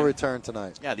sure if he'll return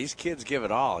tonight. Yeah, these kids give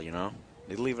it all,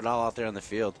 They leave it all out there on the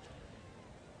field.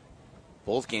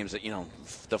 Both games that,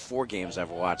 the 4 games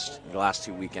I've watched the last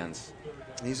 2 weekends.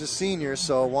 He's a senior,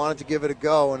 so wanted to give it a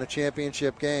go in a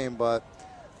championship game, but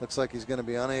looks like he's going to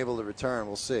be unable to return.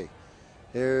 We'll see.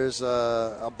 Here's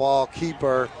a ball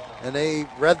keeper, and they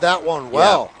read that one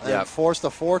well and forced a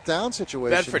fourth down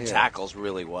situation. Bedford here. tackles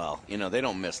really well. They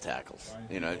don't miss tackles.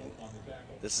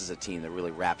 This is a team that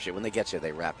really wraps you. When they get you,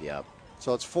 they wrap you up.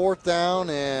 So it's fourth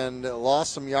down and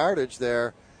lost some yardage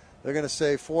there. They're going to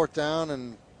say fourth down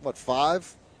and,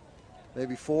 5?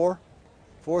 Maybe 4?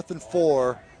 4th and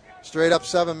 4. Straight up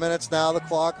 7 minutes now. The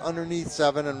clock underneath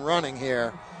 7 and running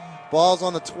here. Ball's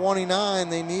on the 29.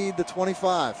 They need the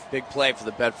 25. Big play for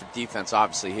the Bedford defense,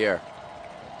 obviously, here.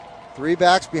 3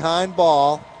 backs behind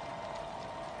ball.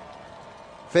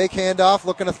 Fake handoff,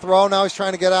 looking to throw. Now he's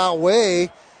trying to get out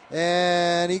way.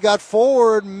 And he got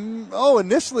forward.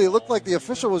 Initially it looked like the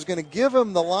official was going to give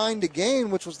him the line to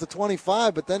gain, which was the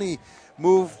 25, but then he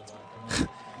moved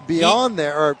beyond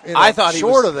there, or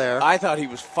short of there. I thought he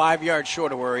was 5 yards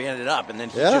short of where he ended up, and then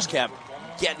he just kept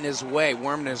getting his way,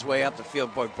 worming his way up the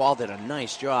field. Boy, Ball did a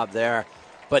nice job there.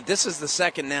 But this is the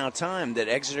second now time that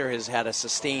Exeter has had a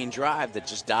sustained drive that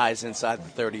just dies inside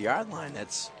the 30-yard line.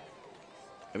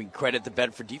 Credit the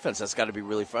Bedford defense. That's got to be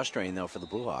really frustrating, though, for the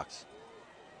Blue Hawks.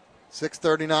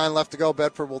 6:39 left to go.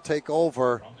 Bedford will take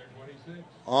over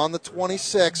on the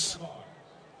 26.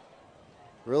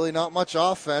 Really not much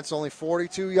offense. Only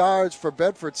 42 yards for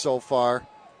Bedford so far.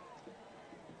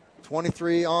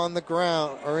 23 on the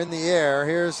ground, or in the air.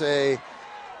 Here's a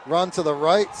run to the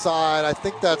right side. I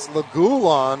think that's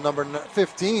Lagulon, number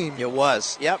 15. It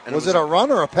was, yep. Was it a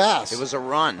run or a pass? It was a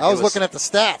run. I was looking at the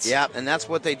stats. Yeah, and that's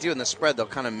what they do in the spread. They'll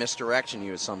kind of misdirection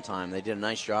you sometime. They did a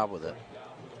nice job with it.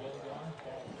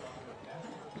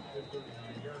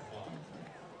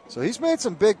 So he's made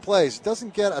some big plays.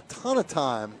 Doesn't get a ton of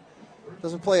time.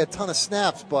 Doesn't play a ton of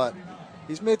snaps, but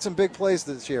he's made some big plays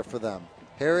this year for them.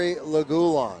 Harry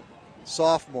Lagulon,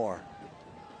 sophomore.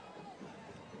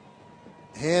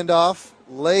 Handoff,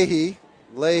 Leahy.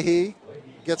 Leahy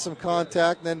gets some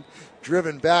contact, then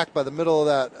driven back by the middle of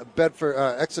that Bedford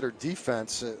Exeter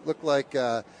defense. It looked like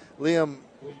Liam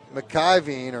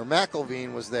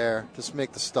McIlveen was there to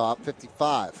make the stop,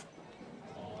 55.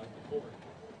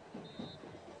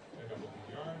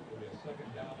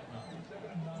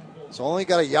 So only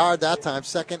got a yard that time.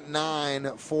 2nd and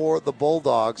 9 for the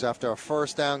Bulldogs after a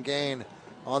first down gain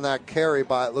on that carry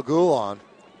by Lagulon.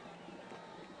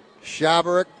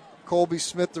 Shabarick, Colby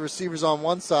Smith, the receivers on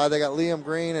one side. They got Liam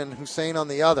Green and Hussein on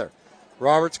the other.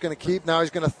 Roberts going to keep. Now he's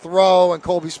going to throw, and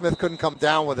Colby Smith couldn't come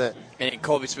down with it. And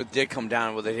Colby Smith did come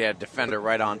down with it. He had a defender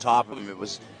right on top of him. It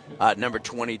was number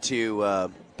 22,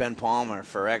 Ben Palmer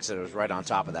for Exeter, was right on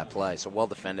top of that play. So well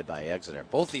defended by Exeter.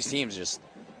 Both these teams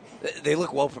they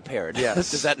look well prepared.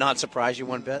 Yes. Does that not surprise you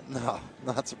one bit? No,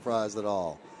 not surprised at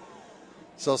all.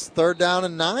 So it's 3rd down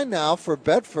and 9 now for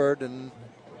Bedford, and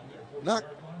not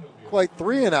quite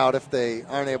 3 and out if they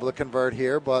aren't able to convert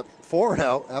here, but 4 and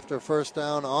out after first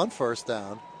down on first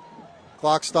down.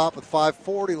 Clock stopped with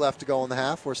 5:40 left to go in the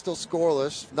half. We're still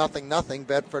scoreless, 0-0.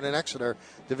 Bedford and Exeter,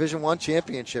 Division I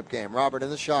championship game. Robert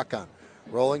in the shotgun,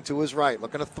 rolling to his right,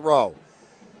 looking to throw.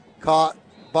 Caught,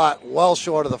 but well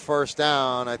short of the first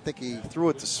down. I think he threw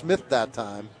it to Smith that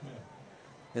time.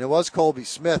 And it was Colby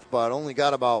Smith, but only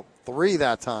got about 3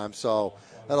 that time. So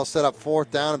that'll set up 4th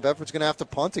down, and Bedford's going to have to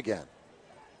punt again.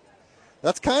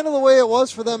 That's kind of the way it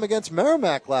was for them against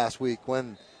Merrimack last week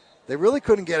when they really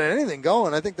couldn't get anything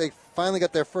going. I think they finally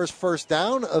got their first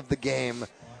down of the game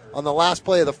on the last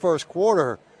play of the first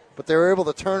quarter, but they were able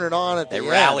to turn it on at the end. They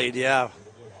rallied, yeah.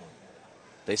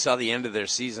 They saw the end of their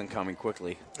season coming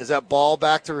quickly. Is that Ball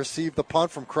back to receive the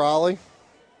punt from Crawley?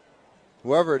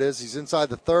 Whoever it is, he's inside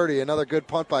the 30. Another good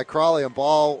punt by Crawley, and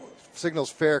Ball signals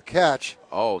fair catch.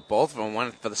 Oh, both of them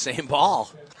went for the same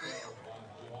ball.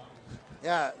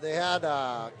 Yeah, they had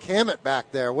Cammett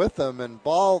back there with them, and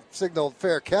Ball signaled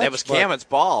fair catch. That was Cammett's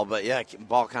ball, but yeah,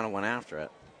 Ball kind of went after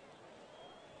it.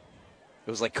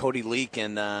 It was like Cody Leak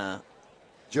and...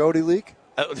 Jody Leak?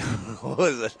 What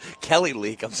was it? Kelly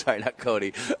Leak. I'm sorry, not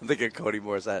Cody. I'm thinking Cody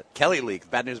Morissette. Kelly Leak,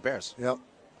 Bad News Bears. Yep.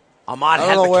 Ahmad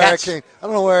had the catch. I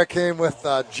don't know where it came with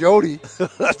Jody.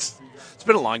 It's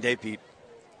been a long day, Pete.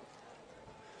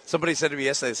 Somebody said to me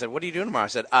yesterday, they said, what are you doing tomorrow? I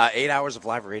said, 8 hours of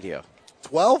live radio.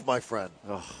 12, my friend.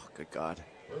 Oh, good God.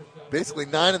 Basically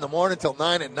 9 in the morning until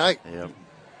 9 at night. Yeah.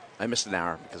 I missed an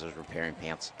hour because I was repairing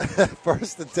pants.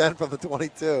 1st and 10 from the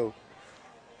 22.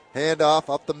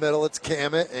 Handoff up the middle. It's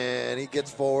Cammett, and he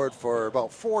gets forward for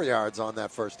about 4 yards on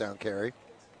that first down carry.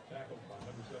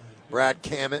 Brad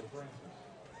Cammett,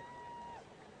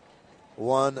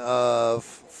 one of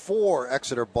 4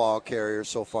 Exeter ball carriers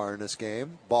so far in this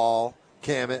game. Ball,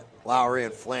 Cammett, Lowry,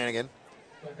 and Flanagan.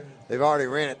 They've already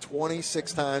ran it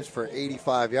 26 times for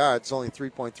 85 yards, only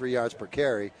 3.3 yards per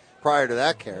carry prior to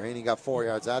that carry, and he got 4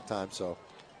 yards that time. So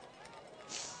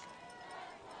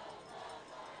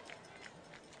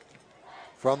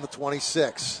from the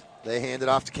 26. They hand it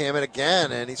off to Cammett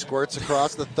again, and he squirts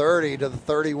across the 30 to the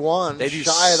 31,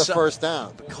 shy of the first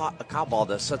down. Kyle Ball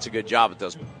does such a good job at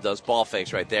those ball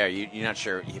fakes right there. You're not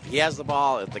sure if he has the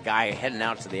ball, if the guy heading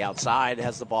out to the outside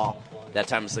has the ball. That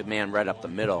time it's the man right up the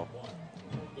middle.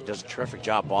 He does a terrific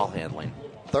job ball handling.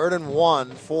 3rd and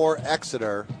 1 for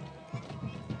Exeter.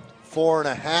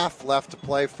 4.5 left to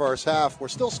play first half. We're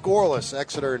still scoreless,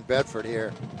 Exeter and Bedford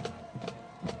here.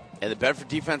 And the Bedford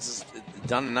defense has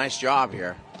done a nice job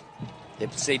here.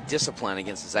 They've stayed disciplined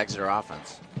against this Exeter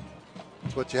offense.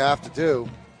 That's what you have to do.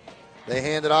 They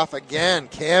hand it off again.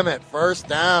 Cammett, first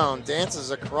down, dances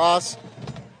across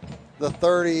the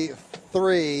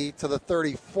 33 to the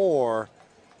 34.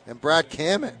 And Brad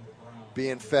Cammett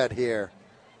being fed here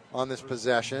on this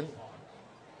possession.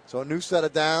 So a new set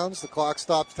of downs. The clock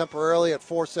stops temporarily at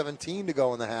 4:17 to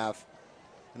go in the half.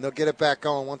 And they'll get it back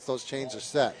going once those chains are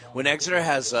set. When Exeter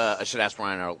has, I should ask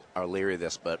Ryan O'Leary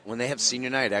this, but when they have senior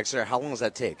night at Exeter, how long does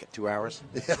that take? 2 hours?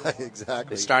 Yeah,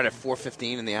 exactly. They start at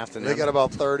 4:15 in the afternoon. They got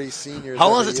about 30 seniors. How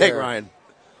long does it take, Ryan?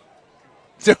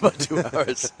 About 2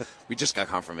 hours. We just got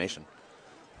confirmation.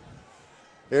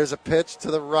 Here's a pitch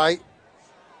to the right,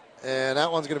 and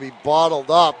that one's going to be bottled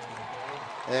up.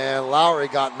 And Lowry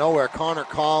got nowhere. Connor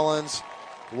Collins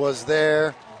was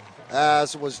there,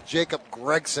 as was Jacob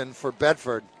Gregson for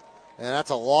Bedford. And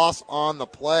that's a loss on the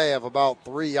play of about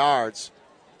 3 yards.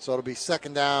 So it'll be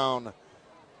second down.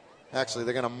 Actually,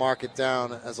 they're going to mark it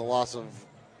down as a loss of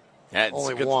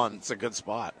only one. It's a good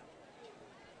spot.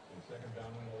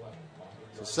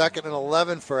 So 2nd and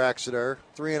 11 for Exeter.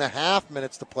 3.5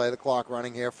 minutes to play. The clock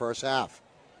running here first half.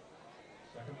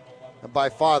 And by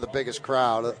far the biggest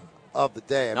crowd of the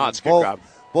day. It's a good crowd.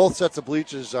 Both sets of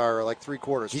bleachers are like 3/4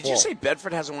 full. Did you say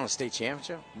Bedford hasn't won a state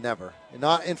championship? Never.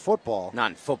 Not in football.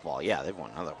 Not in football. Yeah, they've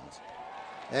won other ones.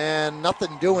 And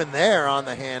nothing doing there on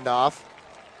the handoff.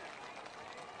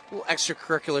 A little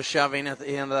extracurricular shoving at the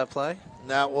end of that play.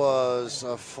 That was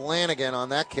Flanagan on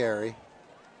that carry.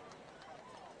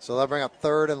 So they'll bring up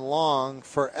 3rd and long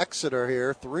for Exeter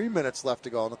here. 3 minutes left to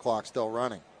go, and the clock's still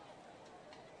running.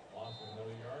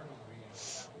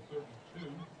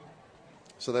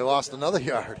 So they lost another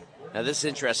yard. Now this is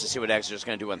interesting to see what Exeter's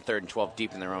going to do on 3rd and 12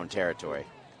 deep in their own territory.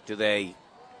 Do they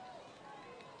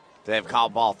have Kyle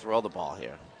Ball throw the ball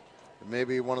here?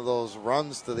 Maybe one of those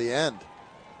runs to the end.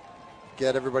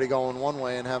 Get everybody going one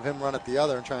way and have him run at the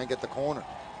other and try and get the corner.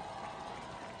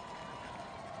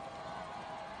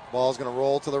 Ball's going to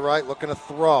roll to the right, looking to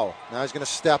throw. Now he's going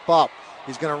to step up.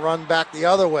 He's going to run back the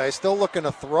other way. Still looking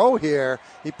to throw here.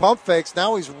 He pump fakes.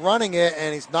 Now he's running it,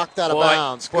 and he's knocked out of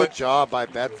bounds. Good job by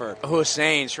Bedford.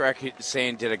 Shrek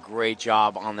Hussein did a great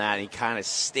job on that. He kind of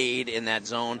stayed in that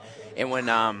zone. And when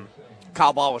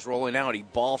Kyle Ball was rolling out, he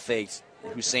ball faked.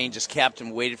 Hussein just kept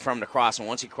him, waited for him to cross. And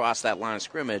once he crossed that line of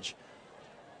scrimmage,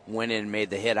 went in and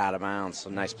made the hit out of bounds. So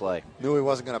nice play. Knew he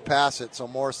wasn't going to pass it, so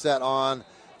more set on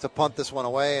to punt this one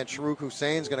away. And Sharuk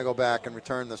Hussein's going to go back and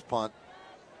return this punt.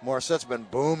 Morissette's been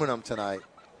booming them tonight.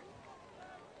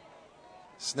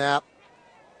 Snap.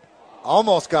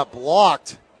 Almost got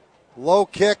blocked. Low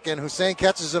kick, and Hussein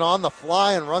catches it on the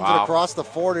fly and runs it across the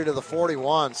 40 to the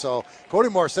 41. So Cody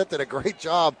Morissette did a great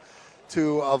job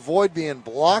to avoid being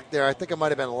blocked there. I think it might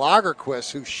have been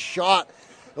Lagerquist who shot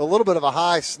a little bit of a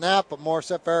high snap, but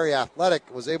Morissette, very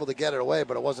athletic, was able to get it away,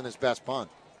 but it wasn't his best punt.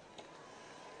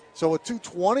 So with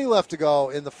 2:20 left to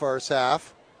go in the first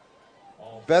half,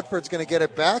 Bedford's going to get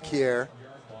it back here.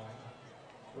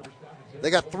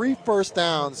 They got 3 first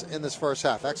downs in this first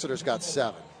half. Exeter's got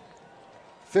 7.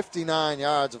 59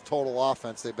 yards of total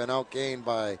offense. They've been outgained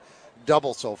by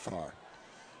double so far.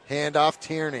 Handoff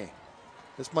Tierney.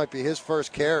 This might be his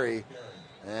first carry,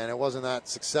 and it wasn't that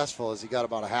successful as he got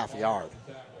about a half a yard.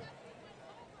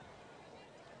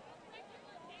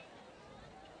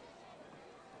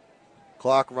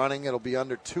 Clock running. It'll be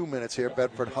under 2 minutes here.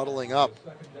 Bedford huddling up.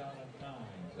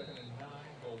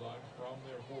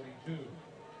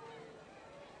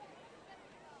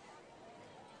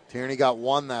 Tierney got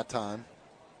 1 that time.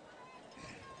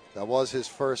 That was his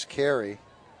first carry.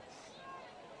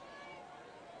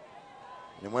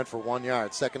 And it went for 1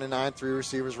 yard. 2nd and 9, 3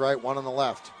 receivers right, 1 on the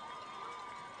left.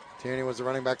 Tierney was the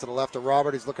running back to the left of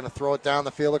Robert. He's looking to throw it down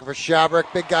the field, looking for Shabrick.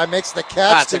 Big guy makes the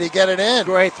catch. Did he get it in?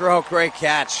 Great throw, great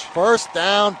catch. First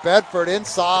down, Bedford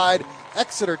inside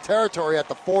Exeter territory at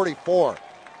the 44.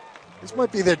 This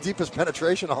might be their deepest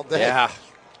penetration all day. Yeah.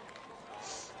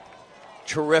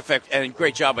 Terrific, and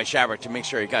great job by Shabrick to make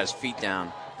sure he got his feet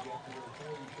down.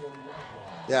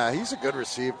 Yeah, he's a good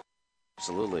receiver.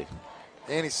 Absolutely.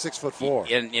 And he's 6'4".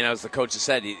 And, as the coach has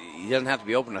said, he doesn't have to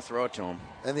be open to throw it to him.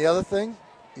 And the other thing,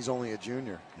 he's only a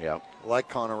junior. Yeah. Like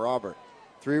Connor Robert.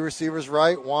 3 receivers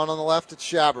right, 1 on the left. It's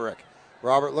Shabarick.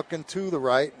 Robert looking to the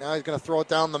right. Now he's going to throw it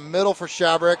down the middle for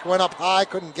Shabarick. Went up high,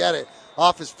 couldn't get it.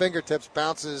 Off his fingertips,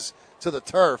 bounces to the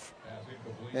turf.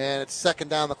 And it's second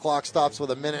down. The clock stops with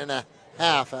a minute and a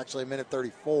half, actually a minute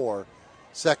 34.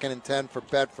 2nd and 10 for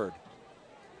Bedford.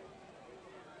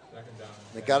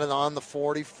 They got it on the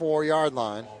 44-yard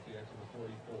line.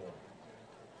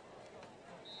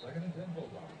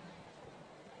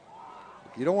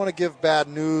 You don't want to give bad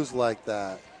news like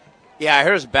that. Yeah, I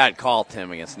heard it was a bad call,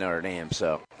 Tim, against Notre Dame,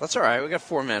 so that's all right. We got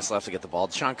 4 minutes left to get the ball.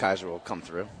 Deshaun Kaiser will come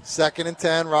through. 2nd and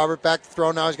 10. Robert back to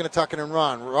throw. Now he's going to tuck it and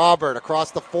run. Robert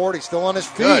across the 40, still on his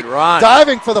feet. Good run.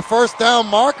 Diving for the first down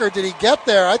marker. Did he get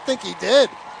there? I think he did.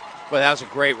 Well, that was a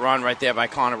great run right there by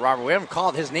Connor Robert. We haven't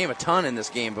called his name a ton in this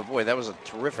game, but, boy, that was a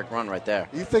terrific run right there.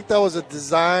 You think that was a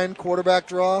design quarterback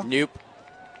draw? Nope.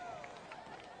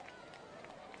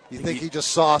 You think he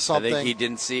just saw something? I think he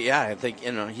didn't see. Yeah, I think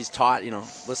he's taught.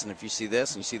 Listen, if you see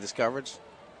this and you see this coverage,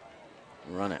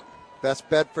 run it. Best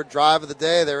Bedford drive of the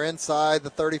day. They're inside the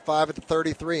 35 at the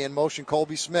 33. In motion,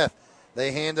 Colby Smith.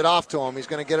 They hand it off to him. He's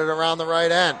going to get it around the right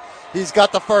end. He's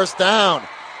got the first down.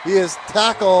 He is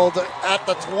tackled at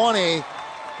the 20.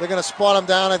 They're going to spot him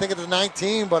down, I think, at the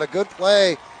 19, but a good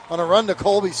play on a run to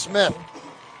Colby Smith.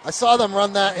 I saw them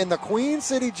run that in the Queen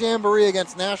City Jamboree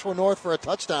against Nashua North for a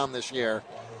touchdown this year.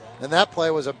 And that play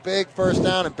was a big first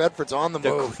down, and Bedford's on the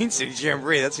move. The Queen City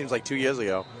Jamboree, that seems like 2 years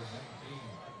ago.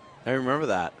 I remember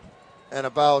that. And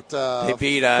about they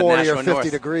beat 40 Nashua or 50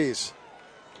 North. Degrees.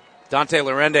 Dante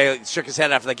Lorende shook his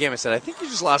head after that game and said, I think you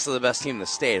just lost to the best team in the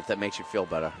state, if that makes you feel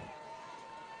better.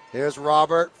 Here's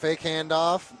Robert, fake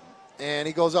handoff, and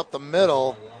he goes up the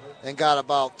middle and got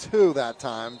about 2 that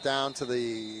time, down to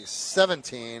the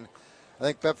 17. I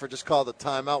think Bedford just called a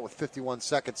timeout with 51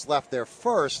 seconds left there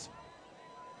first.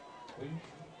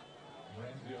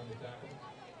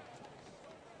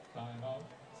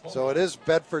 So it is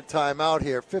Bedford timeout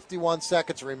here. 51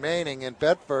 seconds remaining, and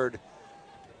Bedford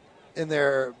in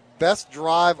their best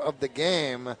drive of the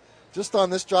game. Just on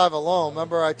this drive alone,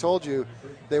 remember I told you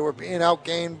they were being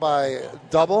outgained by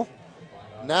double.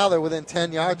 Now they're within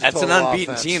 10 yards. That's of an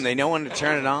unbeaten offense. team. They know when to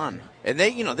turn it on. And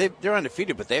they're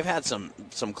undefeated, but they've had some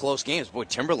close games. Boy,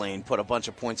 Timberlane put a bunch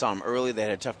of points on them early. They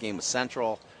had a tough game with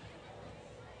Central.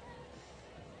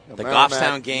 The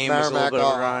Goffstown game was a little bit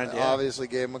of a grind. Yeah. Obviously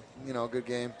gave them a good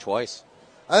game. Twice.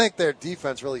 I think their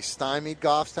defense really stymied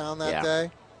Goffstown that day.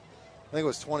 I think it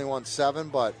was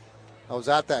 21-7, but I was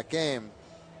at that game.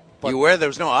 But you were? There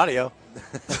was no audio.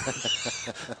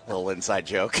 Little inside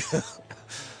joke. So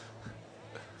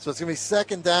it's going to be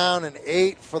 2nd down and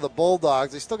 8 for the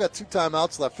Bulldogs. They still got 2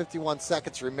 timeouts left, 51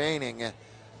 seconds remaining.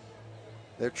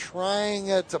 They're trying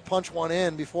to punch one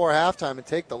in before halftime and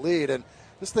take the lead. And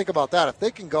just think about that. If they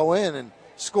can go in and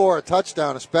score a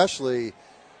touchdown especially,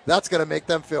 that's going to make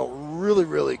them feel really,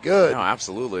 really good. No,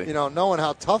 absolutely. Knowing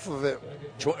how tough of it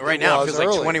right now, it feels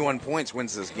like 21 points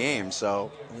wins this game.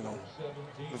 So,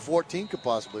 14 could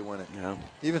possibly win it. Yeah.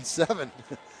 Even 7.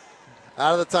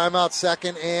 Out of the timeout,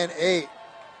 2nd and 8.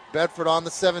 Bedford on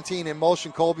the 17 in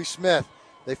motion, Colby Smith.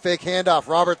 They fake handoff.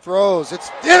 Robert throws. It's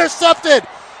intercepted.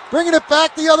 Bringing it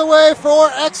back the other way for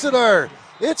Exeter.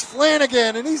 It's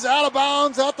Flanagan, and he's out of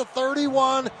bounds at the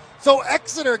 31. So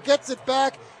Exeter gets it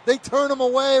back. They turn him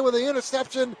away with an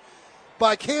interception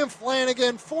by Cam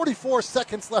Flanagan. 44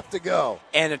 seconds left to go.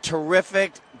 And a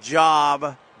terrific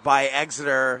job by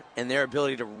Exeter and their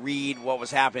ability to read what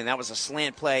was happening. That was a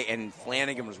slant play, and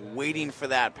Flanagan was waiting for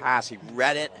that pass. He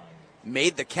read it,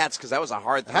 made the catch because that was a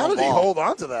hard throw. How did he hold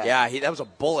on to that? Yeah, that was a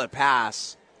bullet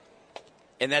pass.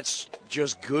 And that's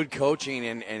just good coaching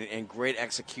and great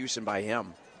execution by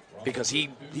him because he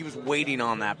was waiting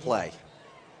on that play.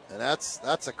 And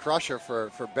that's a crusher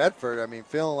for Bedford. I mean,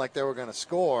 feeling like they were going to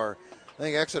score. I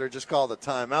think Exeter just called a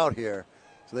timeout here.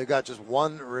 So they've got just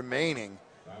 1 remaining.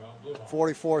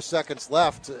 44 seconds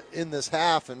left in this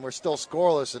half, and we're still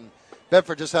scoreless. And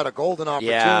Bedford just had a golden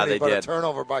opportunity, but a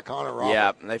turnover by Connor Robert.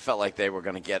 Yeah, and they felt like they were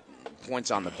going to get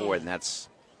points on the board, and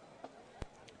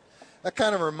that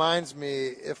kind of reminds me,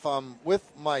 if I'm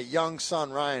with my young son,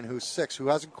 Ryan, who's 6, who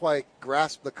hasn't quite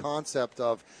grasped the concept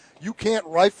of you can't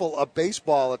rifle a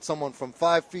baseball at someone from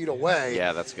 5 feet away.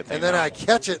 Yeah, that's a good thing. And then I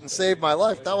catch it and save my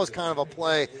life. That was kind of a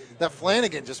play that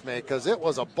Flanagan just made because it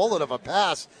was a bullet of a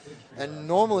pass. And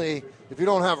normally, if you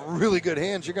don't have really good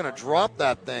hands, you're going to drop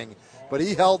that thing. But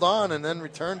he held on and then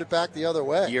returned it back the other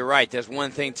way. You're right. There's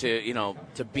one thing to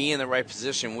be in the right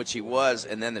position, which he was,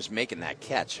 and then there's making that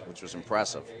catch, which was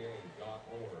impressive.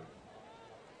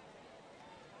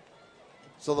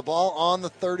 So the ball on the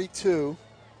 32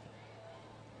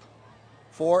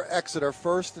 for Exeter.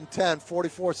 1st and 10,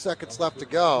 44 seconds left to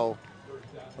go.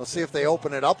 We'll see if they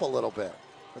open it up a little bit.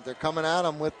 But they're coming at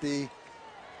them with the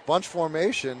bunch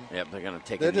formation. Yep, they're going to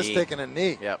take a They're knee. just taking a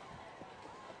knee. Yep.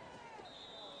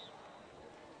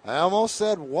 I almost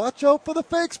said, watch out for the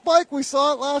fake spike. We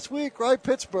saw it last week, right?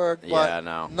 Pittsburgh. But Yeah,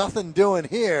 no. nothing doing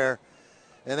here.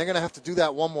 And they're going to have to do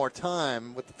that one more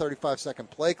time with the 35-second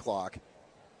play clock.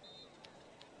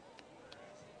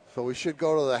 So we should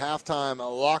go to the halftime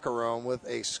locker room with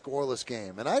a scoreless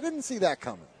game. And I didn't see that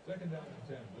coming.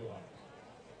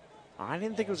 I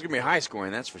didn't think it was going to be high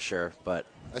scoring, that's for sure. But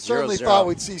I certainly 0-0. thought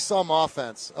we'd see some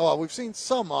offense. Oh, we've seen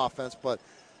some offense, but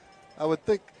I would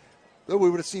think that we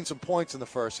would have seen some points in the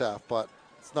first half. But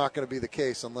it's not going to be the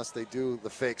case unless they do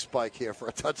the fake spike here for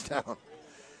a touchdown.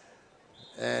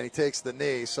 And he takes the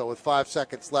knee. So with 5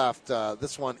 seconds left,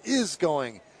 this one is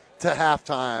going to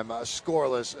halftime.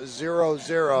 Scoreless,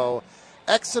 0-0.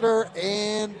 Exeter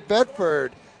and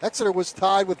Bedford. Exeter was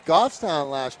tied with Goffstown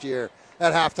last year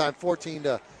at halftime,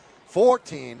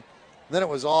 14-14. Then it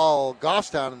was all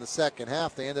Goffstown in the second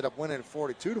half. They ended up winning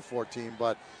 42-14.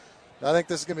 But I think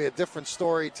this is going to be a different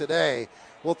story today.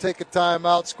 We'll take a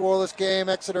timeout. Scoreless game,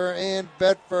 Exeter and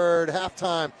Bedford.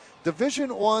 Halftime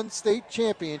Division I state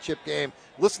championship game.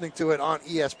 Listening to it on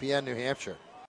ESPN New Hampshire.